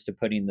opposed to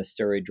putting the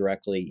steroid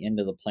directly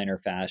into the plantar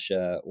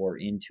fascia or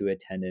into a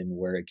tendon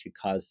where it could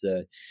cause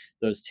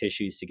those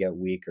tissues to get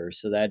weaker.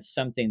 So that's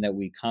something that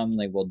we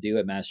commonly will do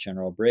at Mass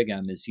General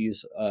Brigham, is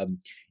use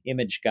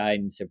image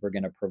guidance if we're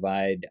going to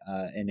provide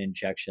an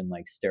injection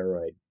like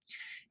steroid.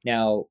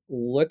 Now,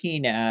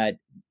 looking at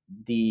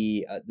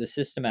the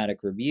systematic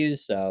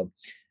reviews, though,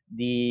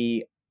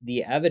 the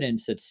the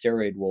evidence that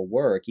steroid will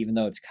work, even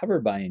though it's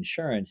covered by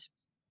insurance,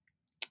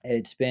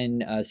 it's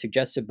been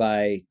suggested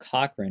by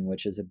Cochrane,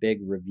 which is a big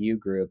review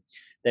group,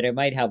 that it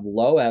might have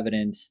low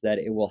evidence that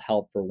it will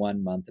help for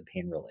 1 month of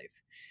pain relief.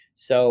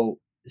 So,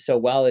 so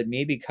while it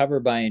may be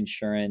covered by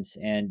insurance,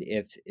 and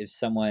if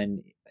someone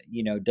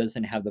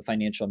doesn't have the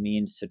financial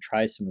means to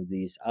try some of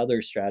these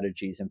other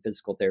strategies and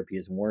physical therapy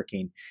isn't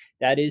working,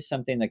 that is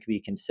something that could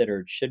be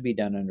considered, should be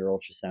done under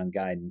ultrasound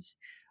guidance.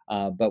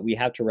 But we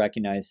have to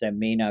recognize that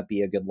may not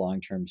be a good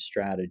long-term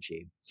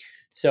strategy.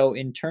 So,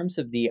 in terms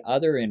of the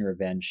other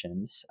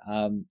interventions,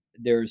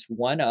 there's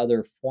one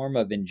other form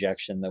of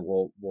injection that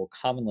we'll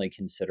commonly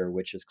consider,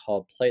 which is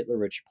called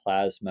platelet-rich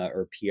plasma,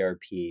 or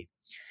PRP.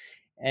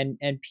 And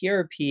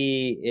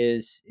PRP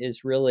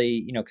is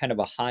really, kind of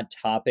a hot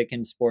topic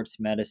in sports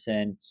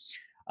medicine.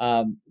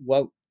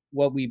 What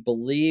we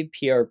believe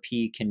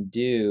PRP can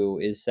do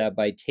is that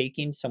by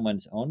taking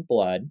someone's own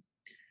blood,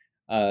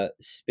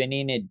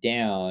 spinning it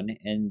down,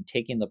 and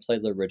taking the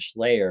platelet-rich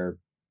layer,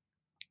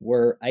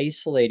 we're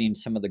isolating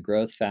some of the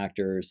growth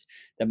factors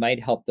that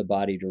might help the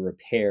body to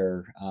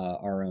repair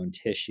our own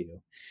tissue.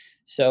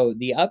 So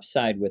the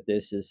upside with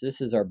this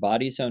is our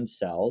body's own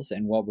cells,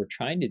 and what we're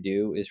trying to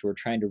do is we're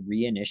trying to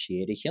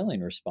reinitiate a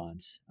healing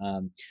response.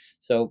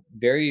 So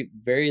very,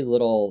 very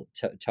little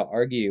to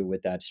argue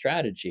with that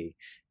strategy.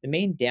 The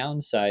main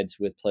downsides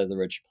with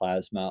platelet-rich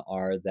plasma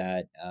are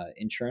that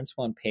insurance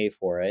won't pay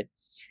for it,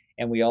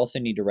 and we also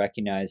need to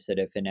recognize that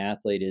if an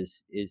athlete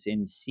is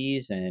in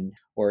season,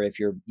 or if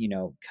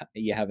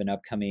you have an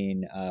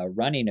upcoming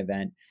running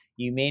event,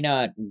 you may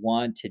not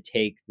want to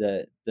take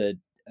the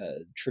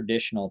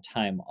traditional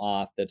time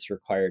off that's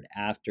required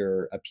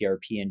after a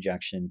PRP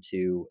injection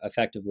to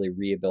effectively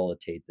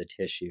rehabilitate the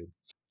tissue.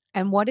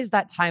 And what does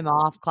that time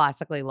off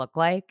classically look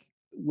like?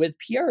 With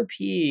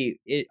PRP,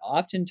 it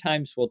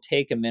oftentimes will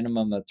take a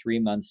minimum of 3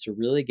 months to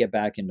really get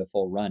back into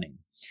full running.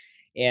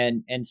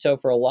 And so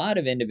for a lot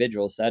of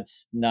individuals,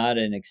 that's not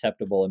an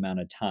acceptable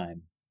amount of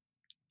time.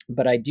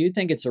 But I do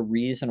think it's a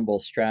reasonable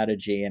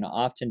strategy, and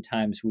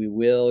oftentimes we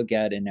will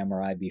get an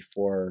MRI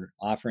before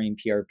offering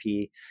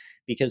PRP,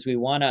 because we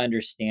want to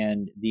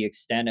understand the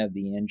extent of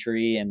the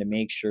injury and to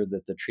make sure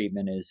that the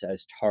treatment is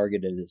as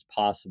targeted as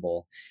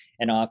possible.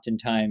 And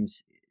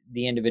oftentimes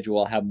the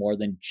individual will have more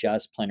than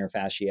just plantar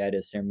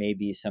fasciitis. There may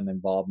be some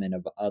involvement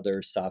of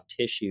other soft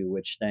tissue,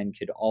 which then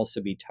could also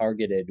be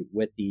targeted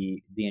with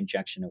the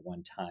injection at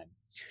one time.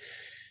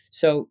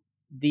 So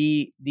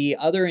the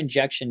other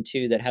injection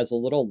too that has a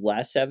little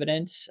less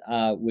evidence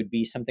would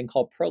be something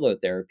called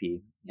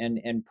prolotherapy,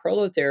 and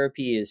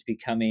prolotherapy is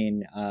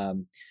becoming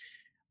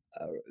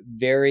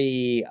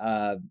very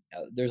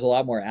there's a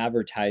lot more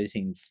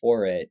advertising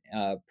for it.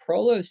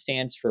 Prolo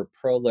stands for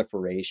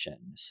proliferation.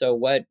 So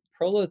what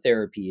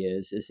prolotherapy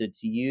is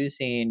it's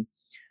using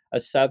a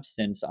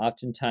substance,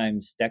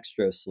 oftentimes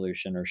dextrose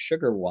solution or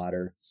sugar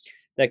water,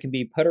 that can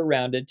be put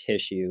around a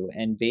tissue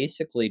and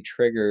basically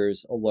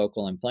triggers a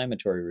local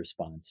inflammatory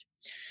response.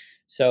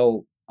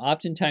 So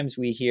oftentimes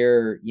we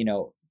hear,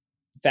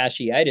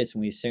 fasciitis,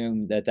 and we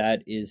assume that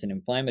that is an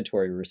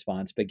inflammatory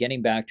response. But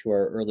getting back to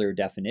our earlier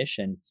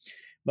definition,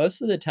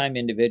 most of the time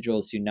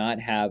individuals do not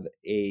have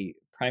a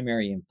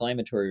primary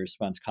inflammatory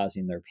response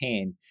causing their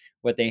pain.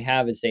 What they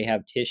have is they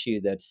have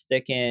tissue that's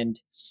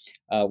thickened,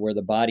 where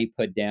the body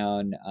put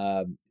down,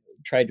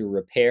 tried to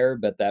repair,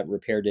 but that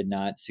repair did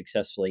not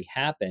successfully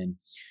happen.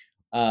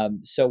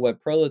 So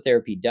what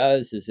prolotherapy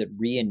does is it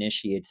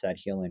reinitiates that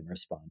healing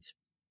response.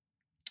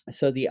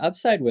 So the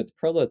upside with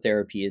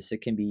prolotherapy is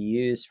it can be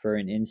used for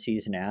an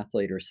in-season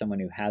athlete or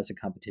someone who has a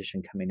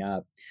competition coming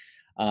up.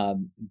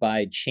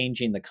 by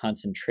changing the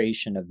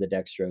concentration of the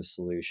dextrose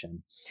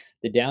solution.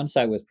 The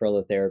downside with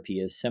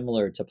prolotherapy is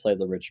similar to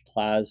platelet-rich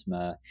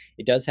plasma.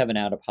 It does have an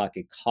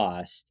out-of-pocket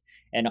cost,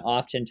 and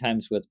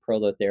oftentimes with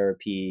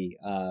prolotherapy,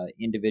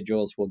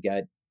 individuals will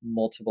get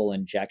multiple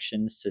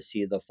injections to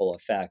see the full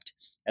effect,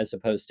 as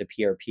opposed to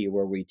PRP,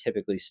 where we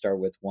typically start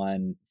with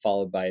one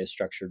followed by a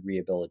structured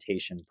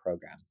rehabilitation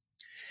program.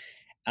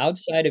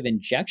 Outside of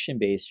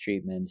injection-based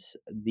treatments,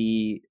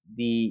 the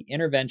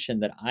intervention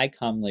that I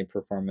commonly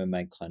perform in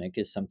my clinic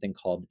is something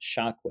called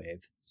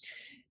shockwave.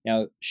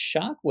 Now,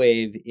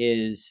 shockwave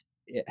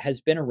it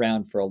has been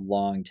around for a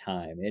long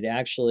time. It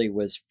actually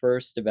was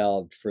first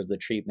developed for the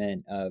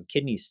treatment of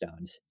kidney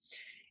stones,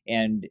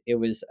 and it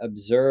was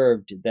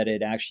observed that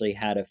it actually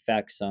had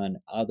effects on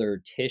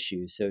other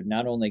tissues. So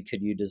not only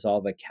could you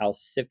dissolve a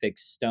calcific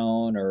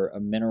stone or a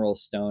mineral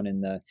stone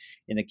in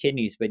the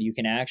kidneys, but you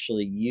can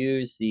actually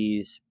use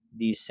these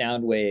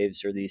sound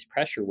waves or these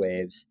pressure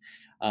waves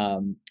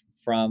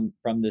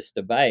from this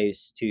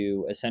device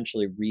to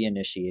essentially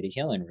reinitiate a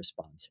healing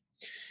response.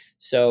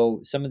 So,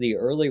 some of the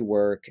early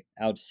work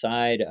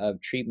outside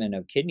of treatment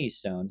of kidney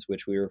stones,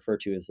 which we refer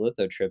to as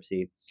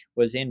lithotripsy,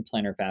 was in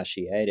plantar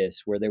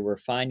fasciitis, where they were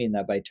finding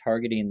that by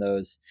targeting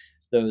those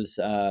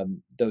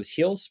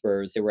heel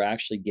spurs, they were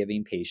actually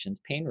giving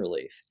patients pain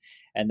relief.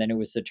 And then it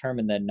was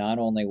determined that not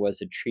only was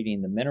it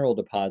treating the mineral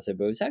deposit,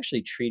 but it was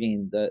actually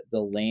treating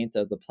the length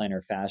of the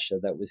plantar fascia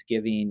that was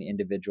giving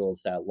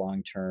individuals that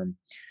long term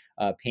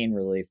pain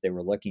relief they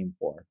were looking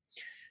for.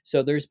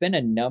 So there's been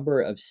a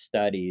number of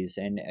studies,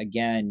 and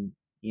again,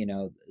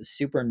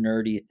 super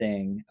nerdy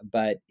thing,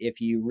 but if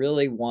you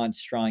really want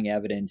strong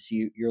evidence,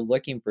 you're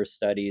looking for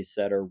studies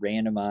that are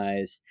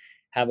randomized,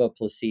 have a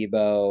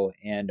placebo,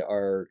 and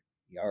are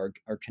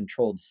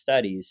controlled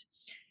studies.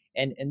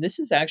 And this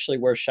is actually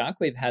where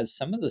shockwave has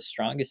some of the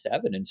strongest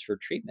evidence for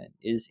treatment,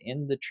 is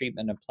in the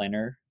treatment of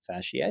plantar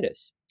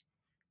fasciitis.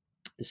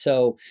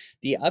 So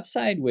the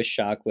upside with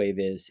shockwave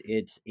is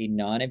it's a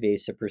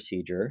non-invasive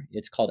procedure.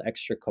 It's called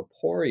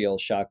extracorporeal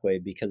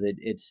shockwave because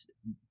it's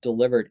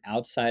delivered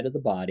outside of the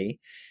body.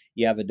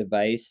 You have a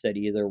device that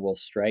either will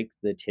strike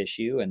the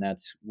tissue, and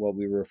that's what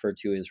we refer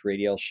to as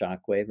radial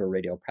shockwave or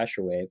radial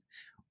pressure wave,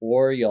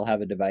 or you'll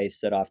have a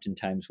device that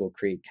oftentimes will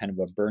create kind of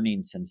a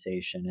burning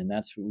sensation, and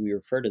that's what we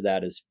refer to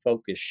that as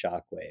focus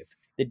shockwave.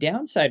 The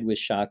downside with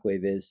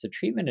shockwave is the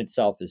treatment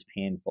itself is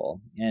painful.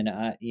 And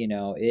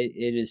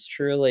it is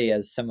truly,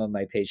 as some of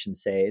my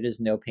patients say, it is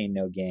no pain,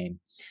 no gain.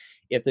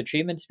 If the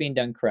treatment's being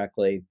done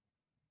correctly,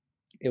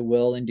 it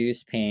will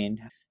induce pain.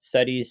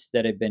 Studies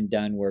that have been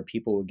done where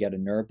people would get a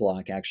nerve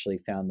block actually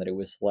found that it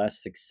was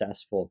less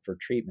successful for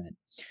treatment.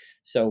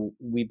 So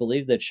we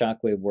believe that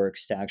shockwave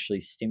works to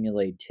actually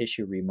stimulate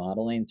tissue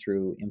remodeling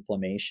through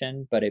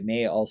inflammation, but it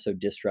may also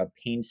disrupt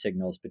pain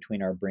signals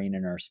between our brain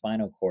and our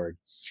spinal cord.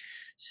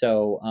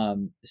 So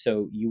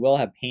you will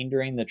have pain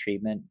during the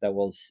treatment that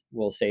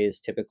we'll say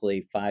is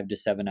typically 5 to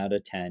 7 out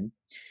of 10.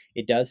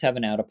 It does have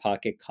an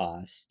out-of-pocket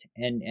cost,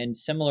 and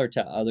similar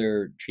to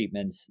other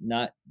treatments,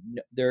 not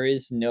there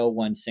is no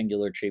one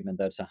singular treatment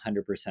that's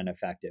 100%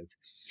 effective.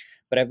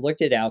 But I've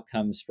looked at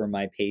outcomes for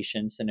my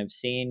patients and have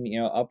seen,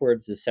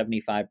 upwards of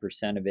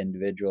 75% of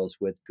individuals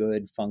with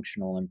good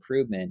functional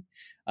improvement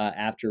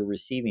after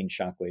receiving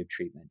shockwave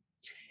treatment.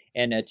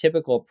 And a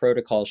typical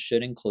protocol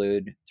should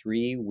include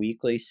 3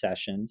 weekly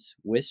sessions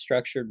with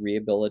structured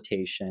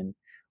rehabilitation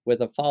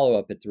with a follow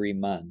up at 3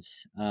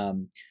 months.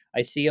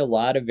 I see a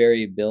lot of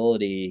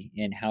variability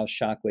in how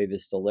shockwave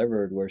is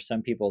delivered, where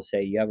some people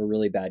say you have a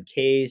really bad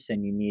case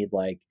and you need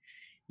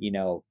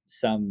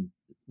some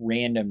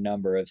random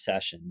number of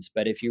sessions.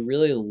 But if you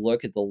really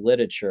look at the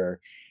literature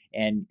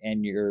and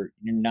you're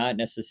not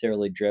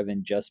necessarily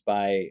driven just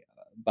by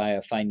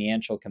a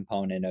financial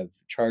component of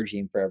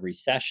charging for every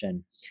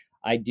session,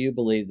 I do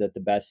believe that the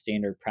best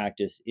standard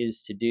practice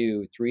is to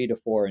do 3 to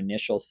 4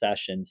 initial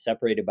sessions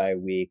separated by a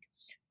week,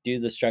 do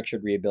the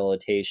structured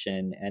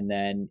rehabilitation, and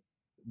then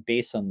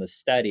based on the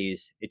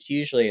studies, it's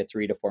usually at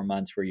 3 to 4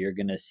 months where you're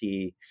going to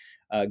see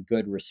a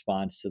good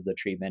response to the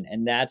treatment.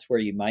 And that's where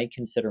you might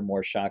consider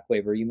more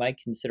shockwave, or you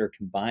might consider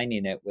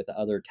combining it with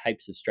other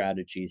types of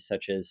strategies,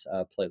 such as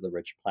platelet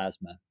rich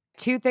plasma.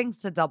 Two things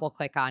to double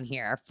click on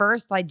here.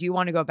 First, I do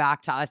want to go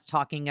back to us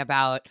talking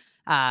about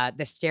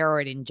the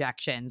steroid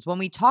injections. When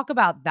we talk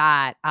about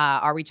that,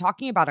 are we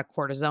talking about a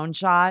cortisone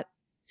shot?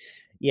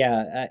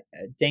 Yeah,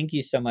 thank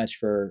you so much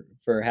for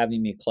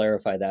having me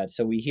clarify that.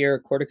 So we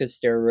hear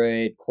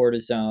corticosteroid,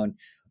 cortisone.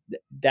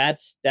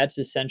 That's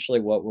essentially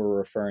what we're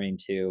referring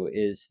to,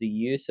 is the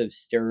use of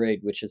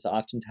steroid, which is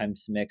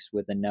oftentimes mixed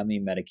with a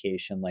numbing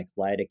medication like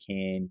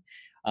lidocaine,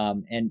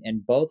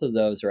 and both of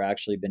those are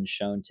actually been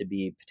shown to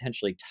be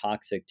potentially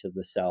toxic to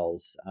the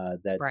cells that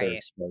they're Right.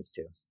 exposed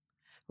to.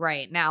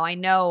 Right. Now, I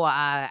know,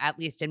 at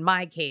least in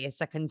my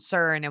case, a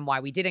concern and why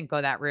we didn't go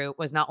that route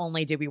was not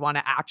only did we want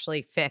to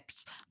actually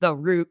fix the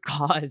root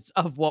cause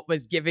of what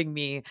was giving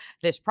me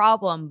this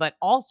problem, but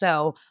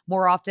also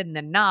more often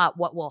than not,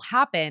 what will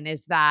happen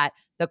is that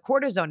the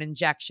cortisone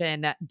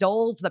injection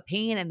dulls the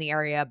pain in the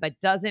area, but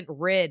doesn't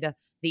rid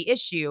the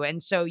issue.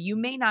 And so you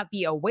may not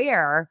be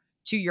aware,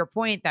 to your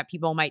point, that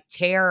people might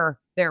tear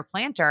their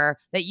plantar,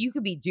 that you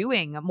could be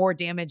doing more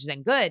damage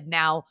than good.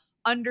 Now,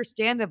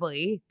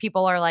 understandably,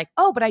 people are like,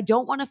 oh, but I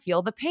don't want to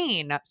feel the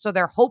pain. So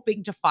they're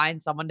hoping to find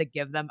someone to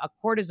give them a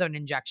cortisone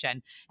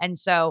injection. And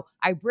so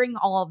I bring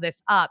all of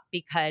this up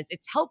because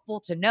it's helpful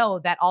to know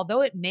that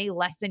although it may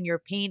lessen your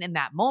pain in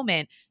that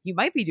moment, you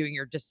might be doing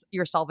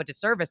yourself a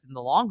disservice in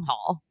the long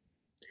haul.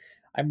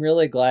 I'm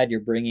really glad you're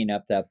bringing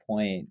up that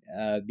point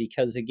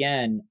because,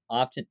 again,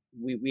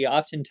 we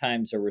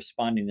oftentimes are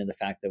responding to the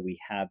fact that we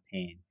have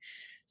pain.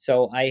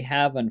 So I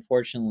have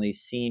unfortunately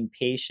seen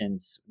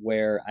patients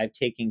where I've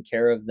taken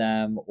care of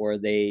them, or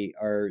they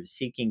are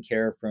seeking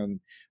care from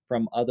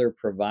other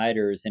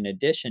providers in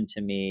addition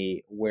to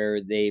me,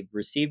 where they've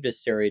received a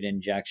steroid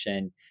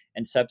injection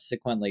and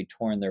subsequently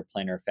torn their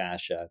plantar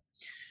fascia.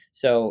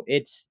 So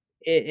it's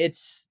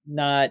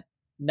not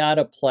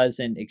a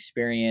pleasant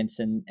experience,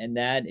 and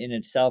that in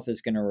itself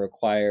is going to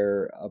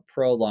require a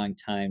prolonged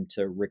time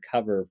to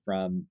recover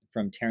from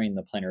tearing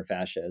the plantar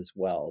fascia as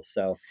well.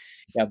 So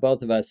yeah,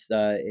 both of us,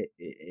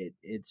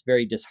 it's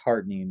very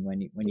disheartening when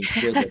you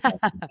hear that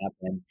that can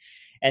happen.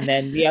 And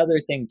then the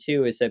other thing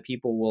too is that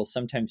people will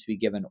sometimes be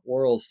given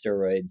oral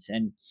steroids,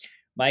 and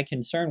my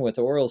concern with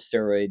oral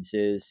steroids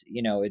is,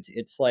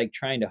 it's like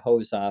trying to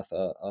hose off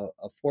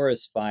a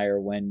forest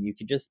fire when you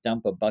could just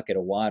dump a bucket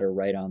of water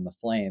right on the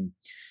flame.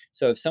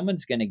 So if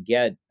someone's going to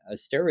get a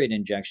steroid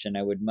injection,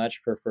 I would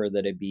much prefer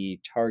that it be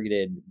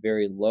targeted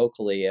very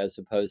locally as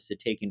opposed to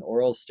taking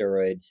oral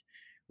steroids,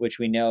 which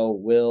we know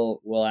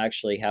will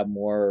actually have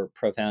more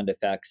profound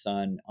effects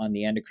on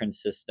the endocrine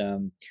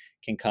system,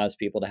 can cause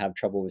people to have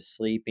trouble with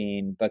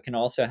sleeping, but can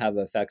also have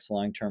effects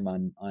long term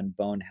on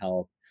bone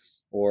health,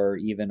 or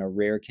even a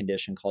rare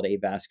condition called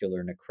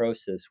avascular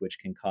necrosis, which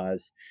can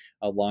cause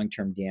a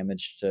long-term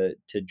damage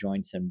to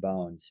joints and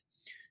bones.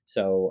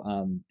 So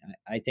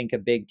I think a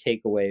big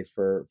takeaway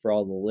for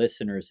all the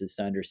listeners is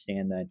to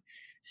understand that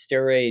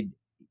steroid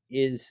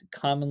is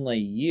commonly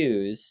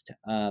used,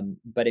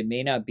 but it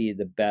may not be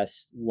the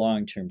best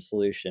long-term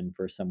solution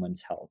for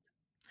someone's health.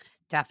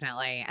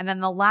 Definitely. And then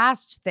the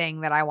last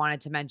thing that I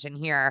wanted to mention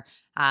here,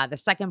 the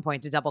second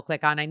point to double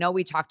click on, I know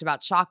we talked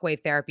about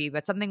shockwave therapy,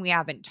 but something we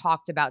haven't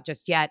talked about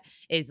just yet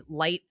is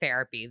light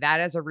therapy.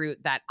 That is a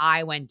route that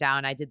I went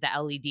down. I did the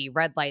LED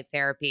red light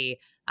therapy,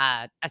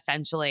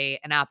 essentially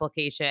an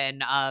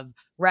application of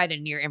red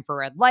and near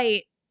infrared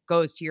light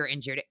goes to your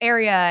injured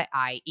area,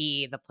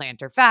 i.e., the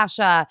plantar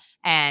fascia.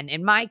 And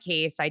in my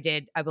case, I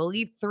did, I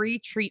believe, 3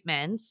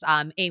 treatments,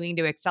 aiming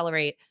to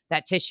accelerate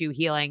that tissue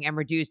healing and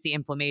reduce the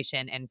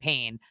inflammation and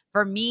pain.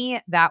 For me,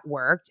 that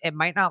worked. It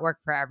might not work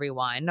for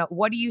everyone.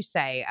 What do you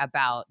say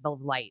about the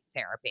light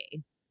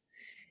therapy?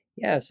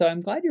 Yeah, so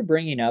I'm glad you're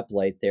bringing up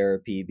light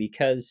therapy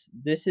because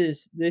this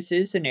is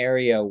an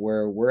area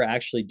where we're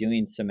actually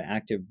doing some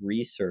active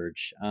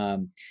research,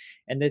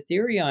 and the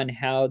theory on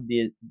how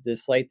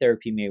this light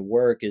therapy may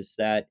work is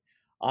that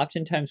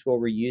oftentimes what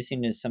we're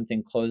using is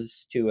something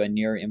close to a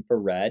near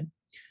infrared.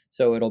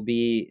 So it'll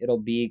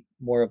be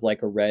more of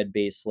like a red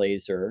based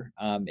laser.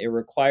 It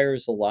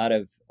requires a lot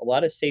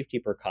of safety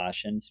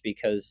precautions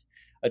because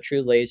a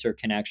true laser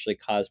can actually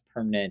cause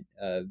permanent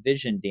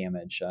vision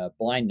damage,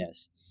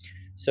 blindness.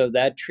 So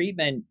that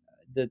treatment,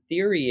 the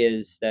theory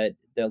is that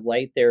the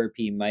light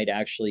therapy might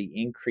actually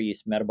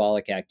increase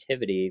metabolic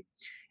activity.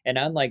 And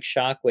unlike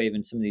shockwave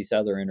and some of these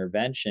other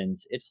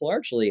interventions, it's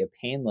largely a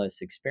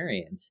painless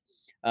experience.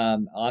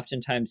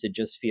 Oftentimes, it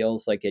just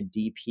feels like a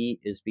deep heat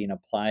is being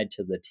applied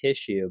to the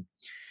tissue.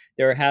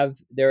 There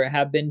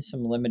have been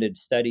some limited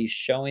studies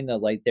showing that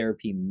light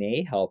therapy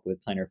may help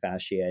with plantar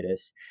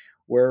fasciitis.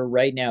 We're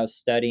right now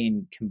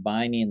studying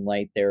combining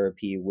light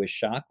therapy with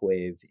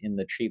shockwave in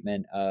the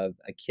treatment of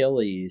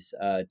Achilles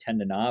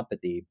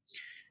tendinopathy.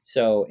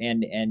 So,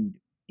 and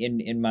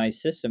in my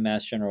system,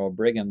 Mass General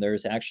Brigham,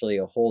 there's actually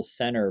a whole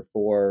center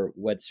for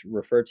what's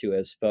referred to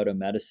as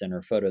photomedicine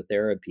or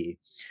phototherapy.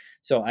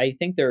 So I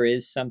think there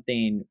is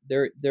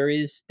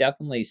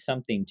definitely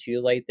something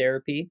to light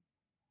therapy,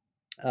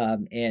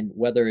 and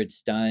whether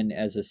it's done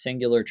as a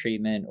singular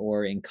treatment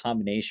or in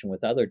combination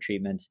with other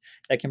treatments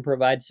that can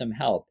provide some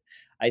help.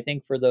 I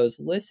think for those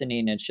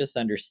listening, it's just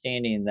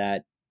understanding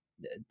that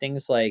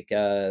things like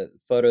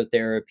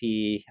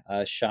phototherapy,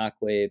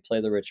 shockwave,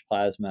 platelet-rich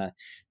plasma,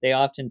 they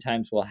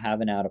oftentimes will have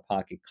an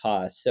out-of-pocket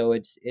cost. So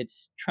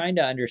it's trying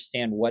to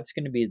understand what's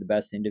going to be the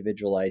best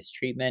individualized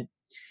treatment,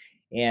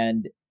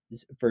 and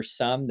for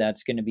some,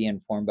 that's going to be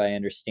informed by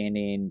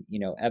understanding,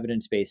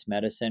 evidence-based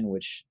medicine,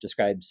 which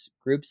describes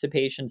groups of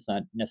patients,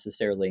 not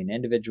necessarily an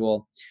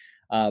individual.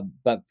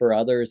 But for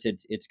others,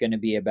 it's going to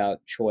be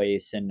about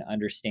choice and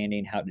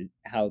understanding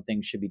how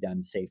things should be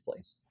done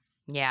safely.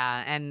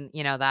 Yeah. And,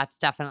 that's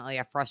definitely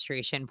a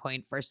frustration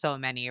point for so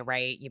many,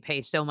 right? You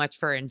pay so much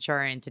for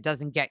insurance, it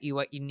doesn't get you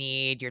what you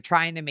need. You're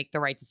trying to make the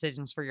right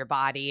decisions for your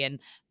body.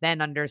 And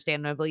then,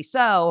 understandably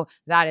so,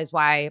 that is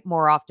why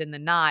more often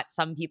than not,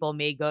 some people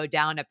may go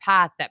down a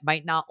path that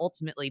might not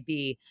ultimately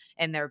be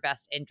in their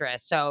best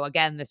interest. So,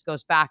 again, this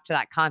goes back to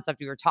that concept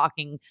we were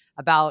talking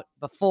about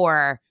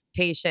before.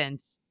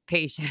 patience,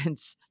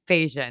 patience,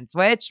 patience,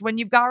 which when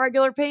you've got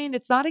regular pain,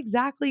 it's not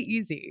exactly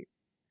easy.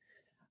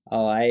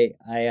 Oh, I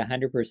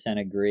 100%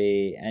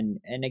 agree. And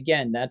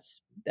again,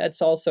 that's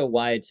also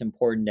why it's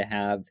important to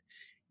have,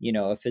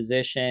 a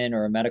physician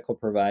or a medical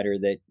provider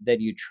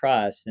that you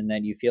trust and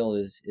that you feel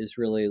is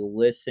really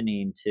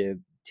listening to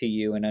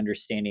you and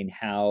understanding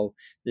how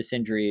this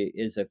injury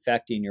is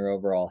affecting your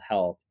overall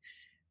health.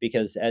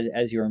 Because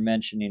as you were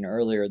mentioning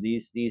earlier,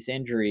 these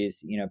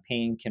injuries,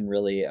 pain can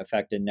really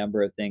affect a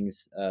number of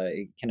things.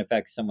 It can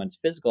affect someone's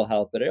physical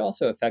health, but it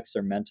also affects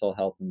their mental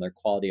health and their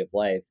quality of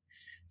life.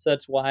 So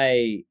that's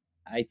why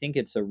I think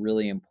it's a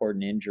really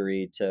important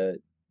injury to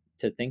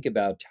think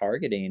about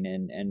targeting,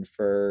 and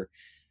for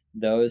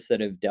those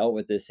that have dealt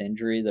with this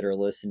injury that are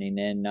listening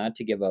in, not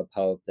to give up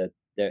hope that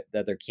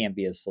there can't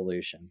be a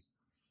solution.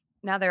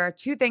 Now, there are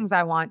two things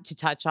I want to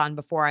touch on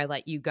before I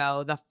let you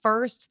go. The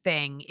first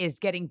thing is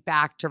getting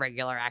back to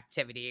regular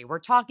activity. We're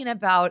talking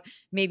about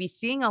maybe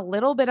seeing a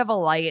little bit of a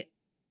light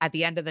at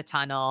the end of the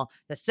tunnel.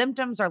 The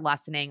symptoms are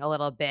lessening a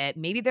little bit.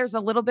 Maybe there's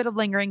a little bit of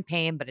lingering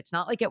pain, but it's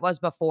not like it was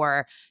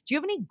before. Do you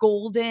have any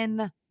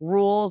golden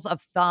rules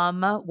of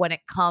thumb when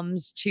it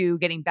comes to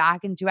getting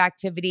back into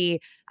activity,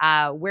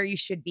 where you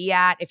should be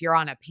at if you're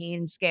on a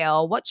pain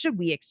scale? What should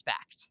we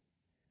expect?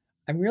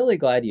 I'm really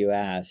glad you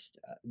asked.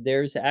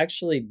 There's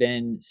actually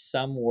been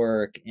some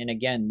work, and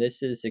again,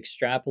 this is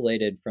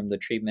extrapolated from the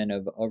treatment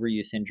of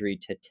overuse injury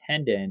to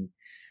tendon,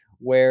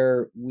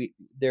 where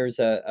there's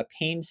a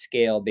pain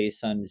scale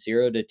based on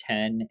 0 to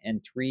 10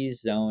 and three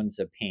zones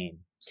of pain.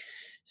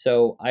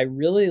 So I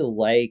really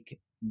like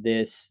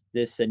this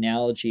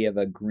analogy of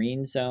a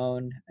green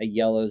zone, a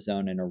yellow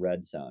zone, and a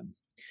red zone.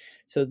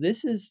 So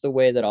this is the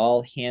way that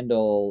I'll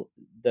handle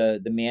the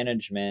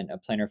management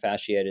of plantar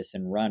fasciitis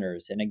in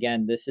runners. And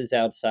again, this is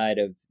outside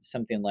of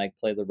something like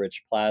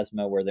platelet-rich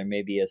plasma, where there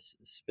may be a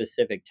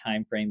specific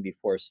time frame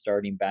before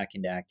starting back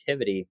into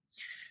activity.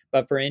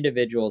 But for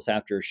individuals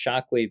after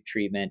shockwave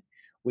treatment,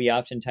 we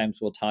oftentimes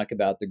will talk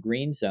about the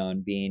green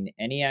zone being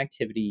any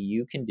activity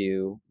you can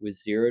do with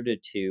 0 to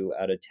 2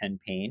 out of 10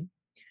 pain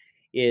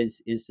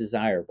is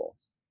desirable.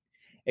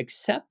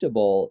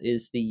 Acceptable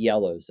is the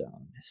yellow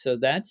zone. So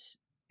that's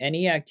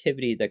any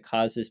activity that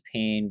causes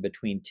pain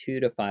between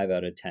 2 to 5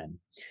 out of 10.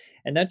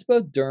 And that's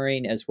both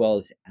during as well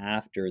as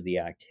after the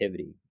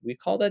activity. We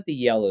call that the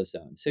yellow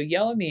zone. So,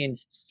 yellow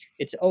means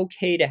it's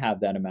okay to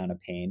have that amount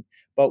of pain,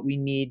 but we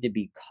need to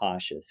be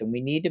cautious and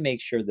we need to make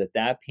sure that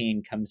that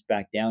pain comes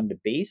back down to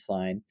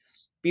baseline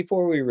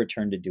before we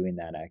return to doing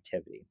that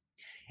activity.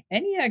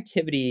 Any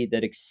activity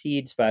that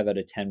exceeds 5 out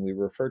of 10 we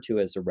refer to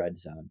as a red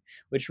zone,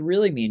 which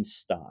really means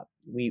stop.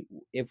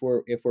 If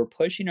we're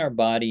pushing our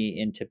body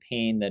into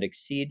pain that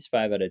exceeds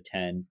 5 out of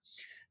 10,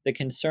 the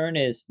concern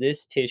is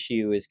this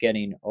tissue is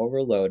getting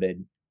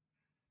overloaded,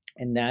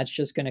 and that's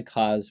just going to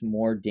cause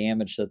more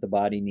damage that the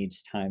body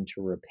needs time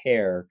to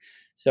repair.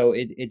 So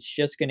it's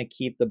just going to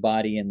keep the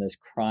body in this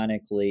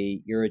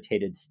chronically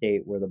irritated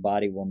state where the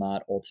body will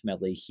not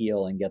ultimately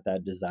heal and get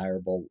that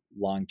desirable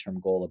long-term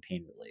goal of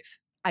pain relief.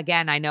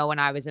 Again, I know when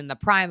I was in the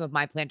prime of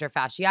my plantar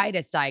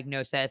fasciitis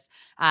diagnosis,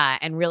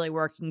 and really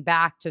working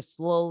back to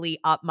slowly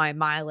up my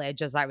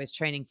mileage as I was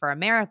training for a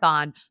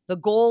marathon, the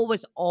goal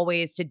was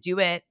always to do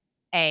it,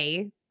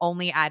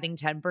 only adding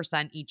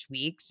 10% each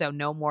week. So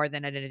no more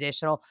than an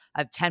additional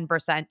of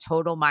 10%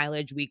 total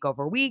mileage week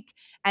over week.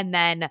 And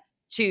then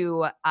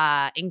to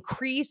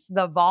increase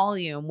the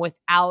volume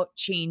without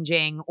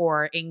changing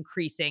or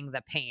increasing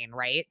the pain,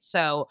 right?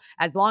 So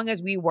as long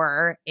as we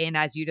were in,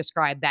 as you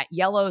described, that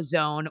yellow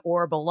zone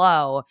or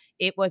below,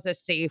 it was a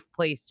safe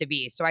place to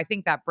be. So I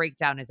think that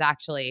breakdown is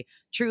actually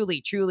truly,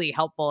 truly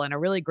helpful and a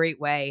really great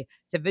way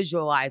to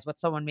visualize what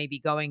someone may be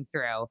going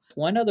through.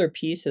 One other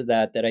piece of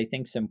that I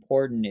think is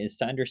important is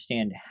to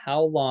understand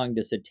how long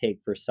does it take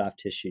for soft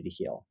tissue to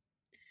heal.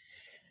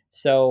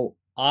 So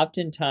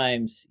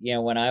oftentimes,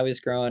 when I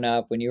was growing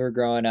up, when you were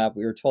growing up,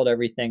 we were told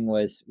everything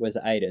was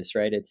itis,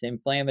 right? It's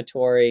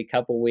inflammatory,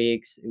 couple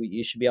weeks,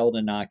 you should be able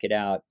to knock it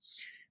out.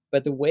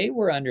 But the way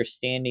we're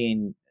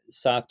understanding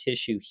soft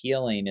tissue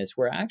healing is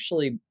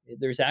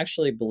there's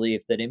actually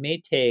belief that it may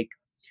take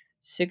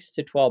 6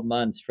 to 12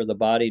 months for the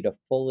body to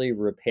fully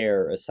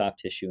repair a soft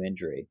tissue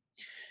injury.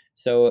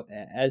 So,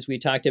 as we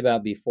talked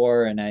about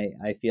before, and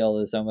I feel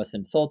is almost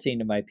insulting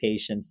to my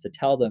patients to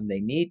tell them they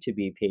need to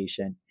be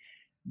patient,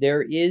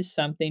 there is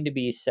something to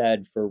be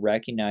said for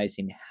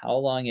recognizing how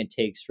long it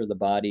takes for the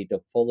body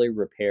to fully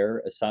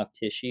repair a soft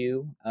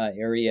tissue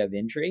area of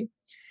injury.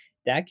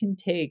 That can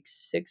take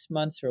 6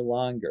 months or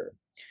longer.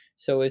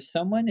 So, if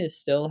someone is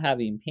still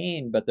having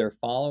pain, but they're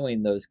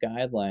following those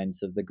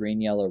guidelines of the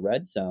green, yellow,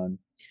 red zone,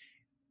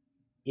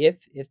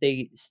 if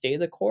they stay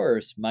the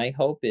course, my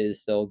hope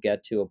is they'll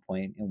get to a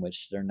point in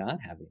which they're not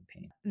having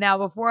pain. Now,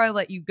 before I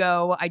let you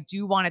go, I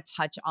do want to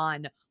touch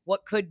on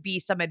what could be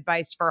some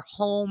advice for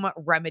home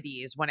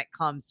remedies when it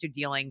comes to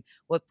dealing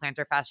with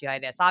plantar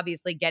fasciitis.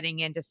 Obviously, getting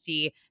in to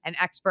see an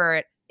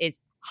expert is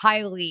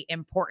highly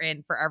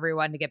important for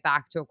everyone to get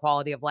back to a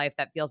quality of life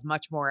that feels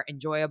much more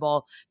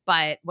enjoyable.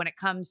 But when it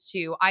comes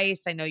to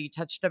ice, I know you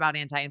touched about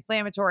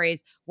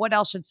anti-inflammatories. What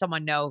else should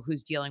someone know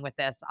who's dealing with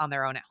this on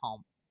their own at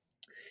home?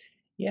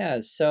 Yeah,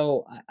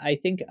 so I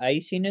think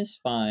icing is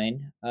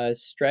fine.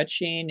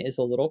 Stretching is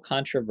a little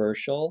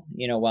controversial.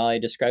 While I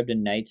described a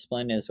night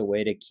splint as a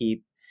way to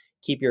keep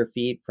your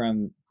feet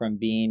from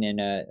being in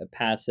a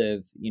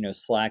passive,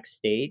 slack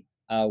state,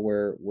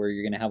 where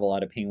you're going to have a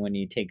lot of pain when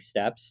you take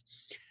steps.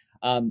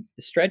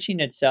 Stretching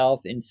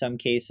itself, in some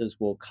cases,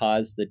 will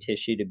cause the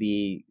tissue to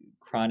be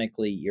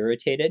chronically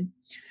irritated.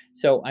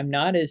 So I'm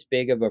not as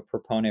big of a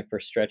proponent for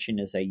stretching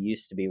as I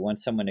used to be.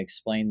 Once someone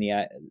explained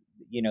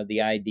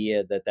the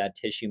idea that that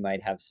tissue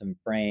might have some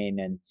fraying,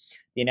 and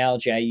the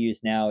analogy I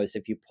use now is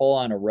if you pull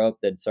on a rope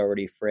that's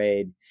already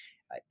frayed,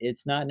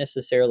 it's not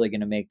necessarily going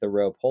to make the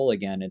rope whole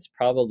again. It's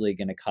probably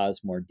going to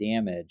cause more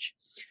damage.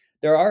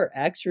 There are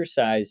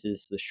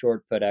exercises, the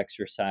short foot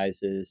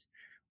exercises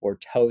or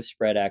toe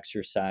spread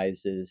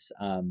exercises,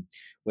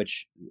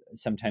 which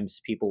sometimes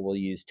people will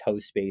use toe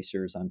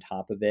spacers on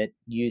top of it.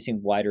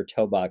 Using wider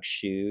toe box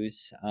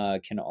shoes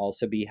can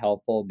also be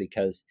helpful,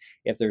 because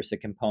if there's a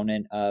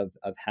component of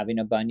having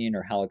a bunion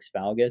or hallux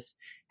valgus,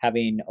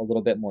 having a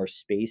little bit more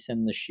space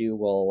in the shoe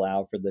will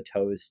allow for the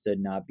toes to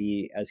not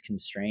be as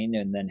constrained,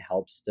 and then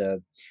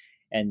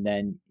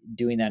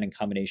doing that in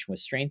combination with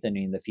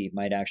strengthening the feet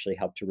might actually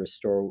help to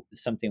restore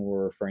something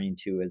we're referring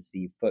to as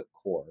the foot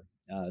core.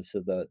 So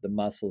the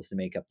muscles to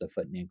make up the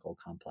foot and ankle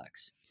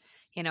complex.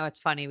 It's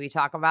funny. We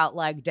talk about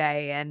leg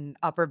day and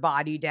upper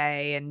body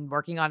day and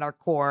working on our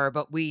core,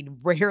 but we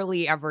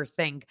rarely ever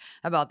think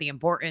about the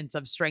importance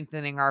of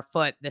strengthening our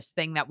foot, this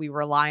thing that we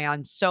rely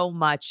on so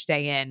much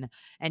day in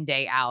and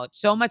day out.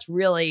 So much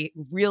really,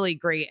 really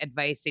great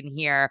advice in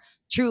here.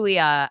 Truly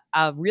a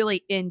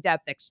really in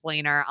depth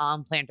explainer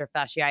on plantar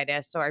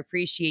fasciitis. So I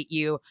appreciate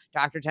you,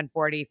 Dr.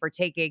 Tenforde, for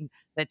taking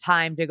the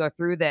time to go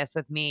through this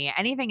with me.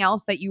 Anything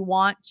else that you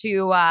want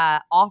to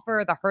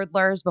offer the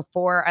hurdlers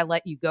before I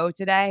let you go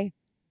today?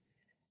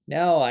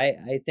 No,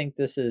 I think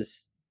this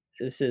has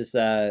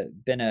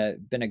been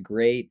a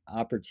great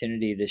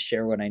opportunity to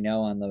share what I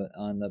know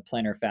on the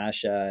plantar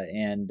fascia,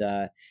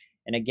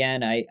 and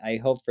again, I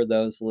hope for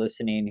those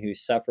listening who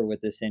suffer with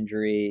this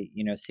injury,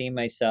 seeing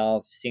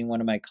myself, seeing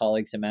one of my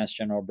colleagues at Mass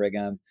General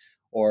Brigham,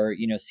 or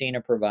seeing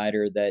a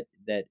provider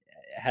that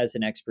has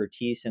an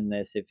expertise in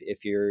this,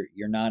 if you're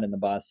not in the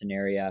Boston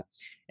area,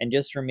 and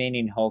just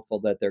remaining hopeful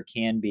that there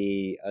can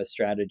be a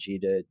strategy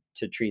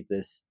to treat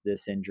this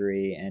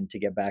injury and to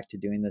get back to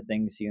doing the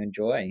things you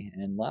enjoy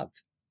and love.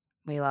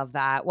 We love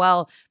that.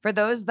 Well, for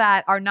those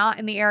that are not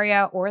in the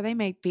area or they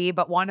may be,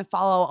 but want to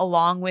follow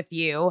along with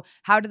you,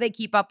 how do they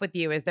keep up with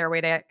you? Is there a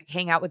way to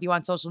hang out with you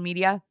on social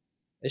media?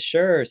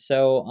 Sure.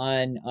 So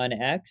on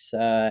X,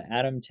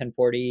 Adam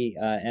 1040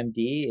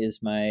 MD is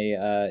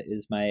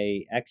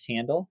my X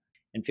handle,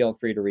 and feel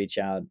free to reach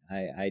out.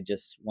 I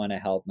just want to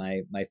help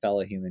my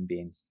fellow human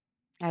being.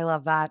 I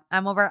love that.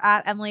 I'm over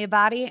at Emily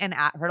Abadi and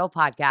at Hurdle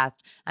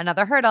Podcast.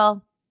 Another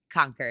hurdle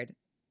conquered.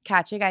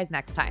 Catch you guys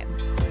next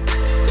time.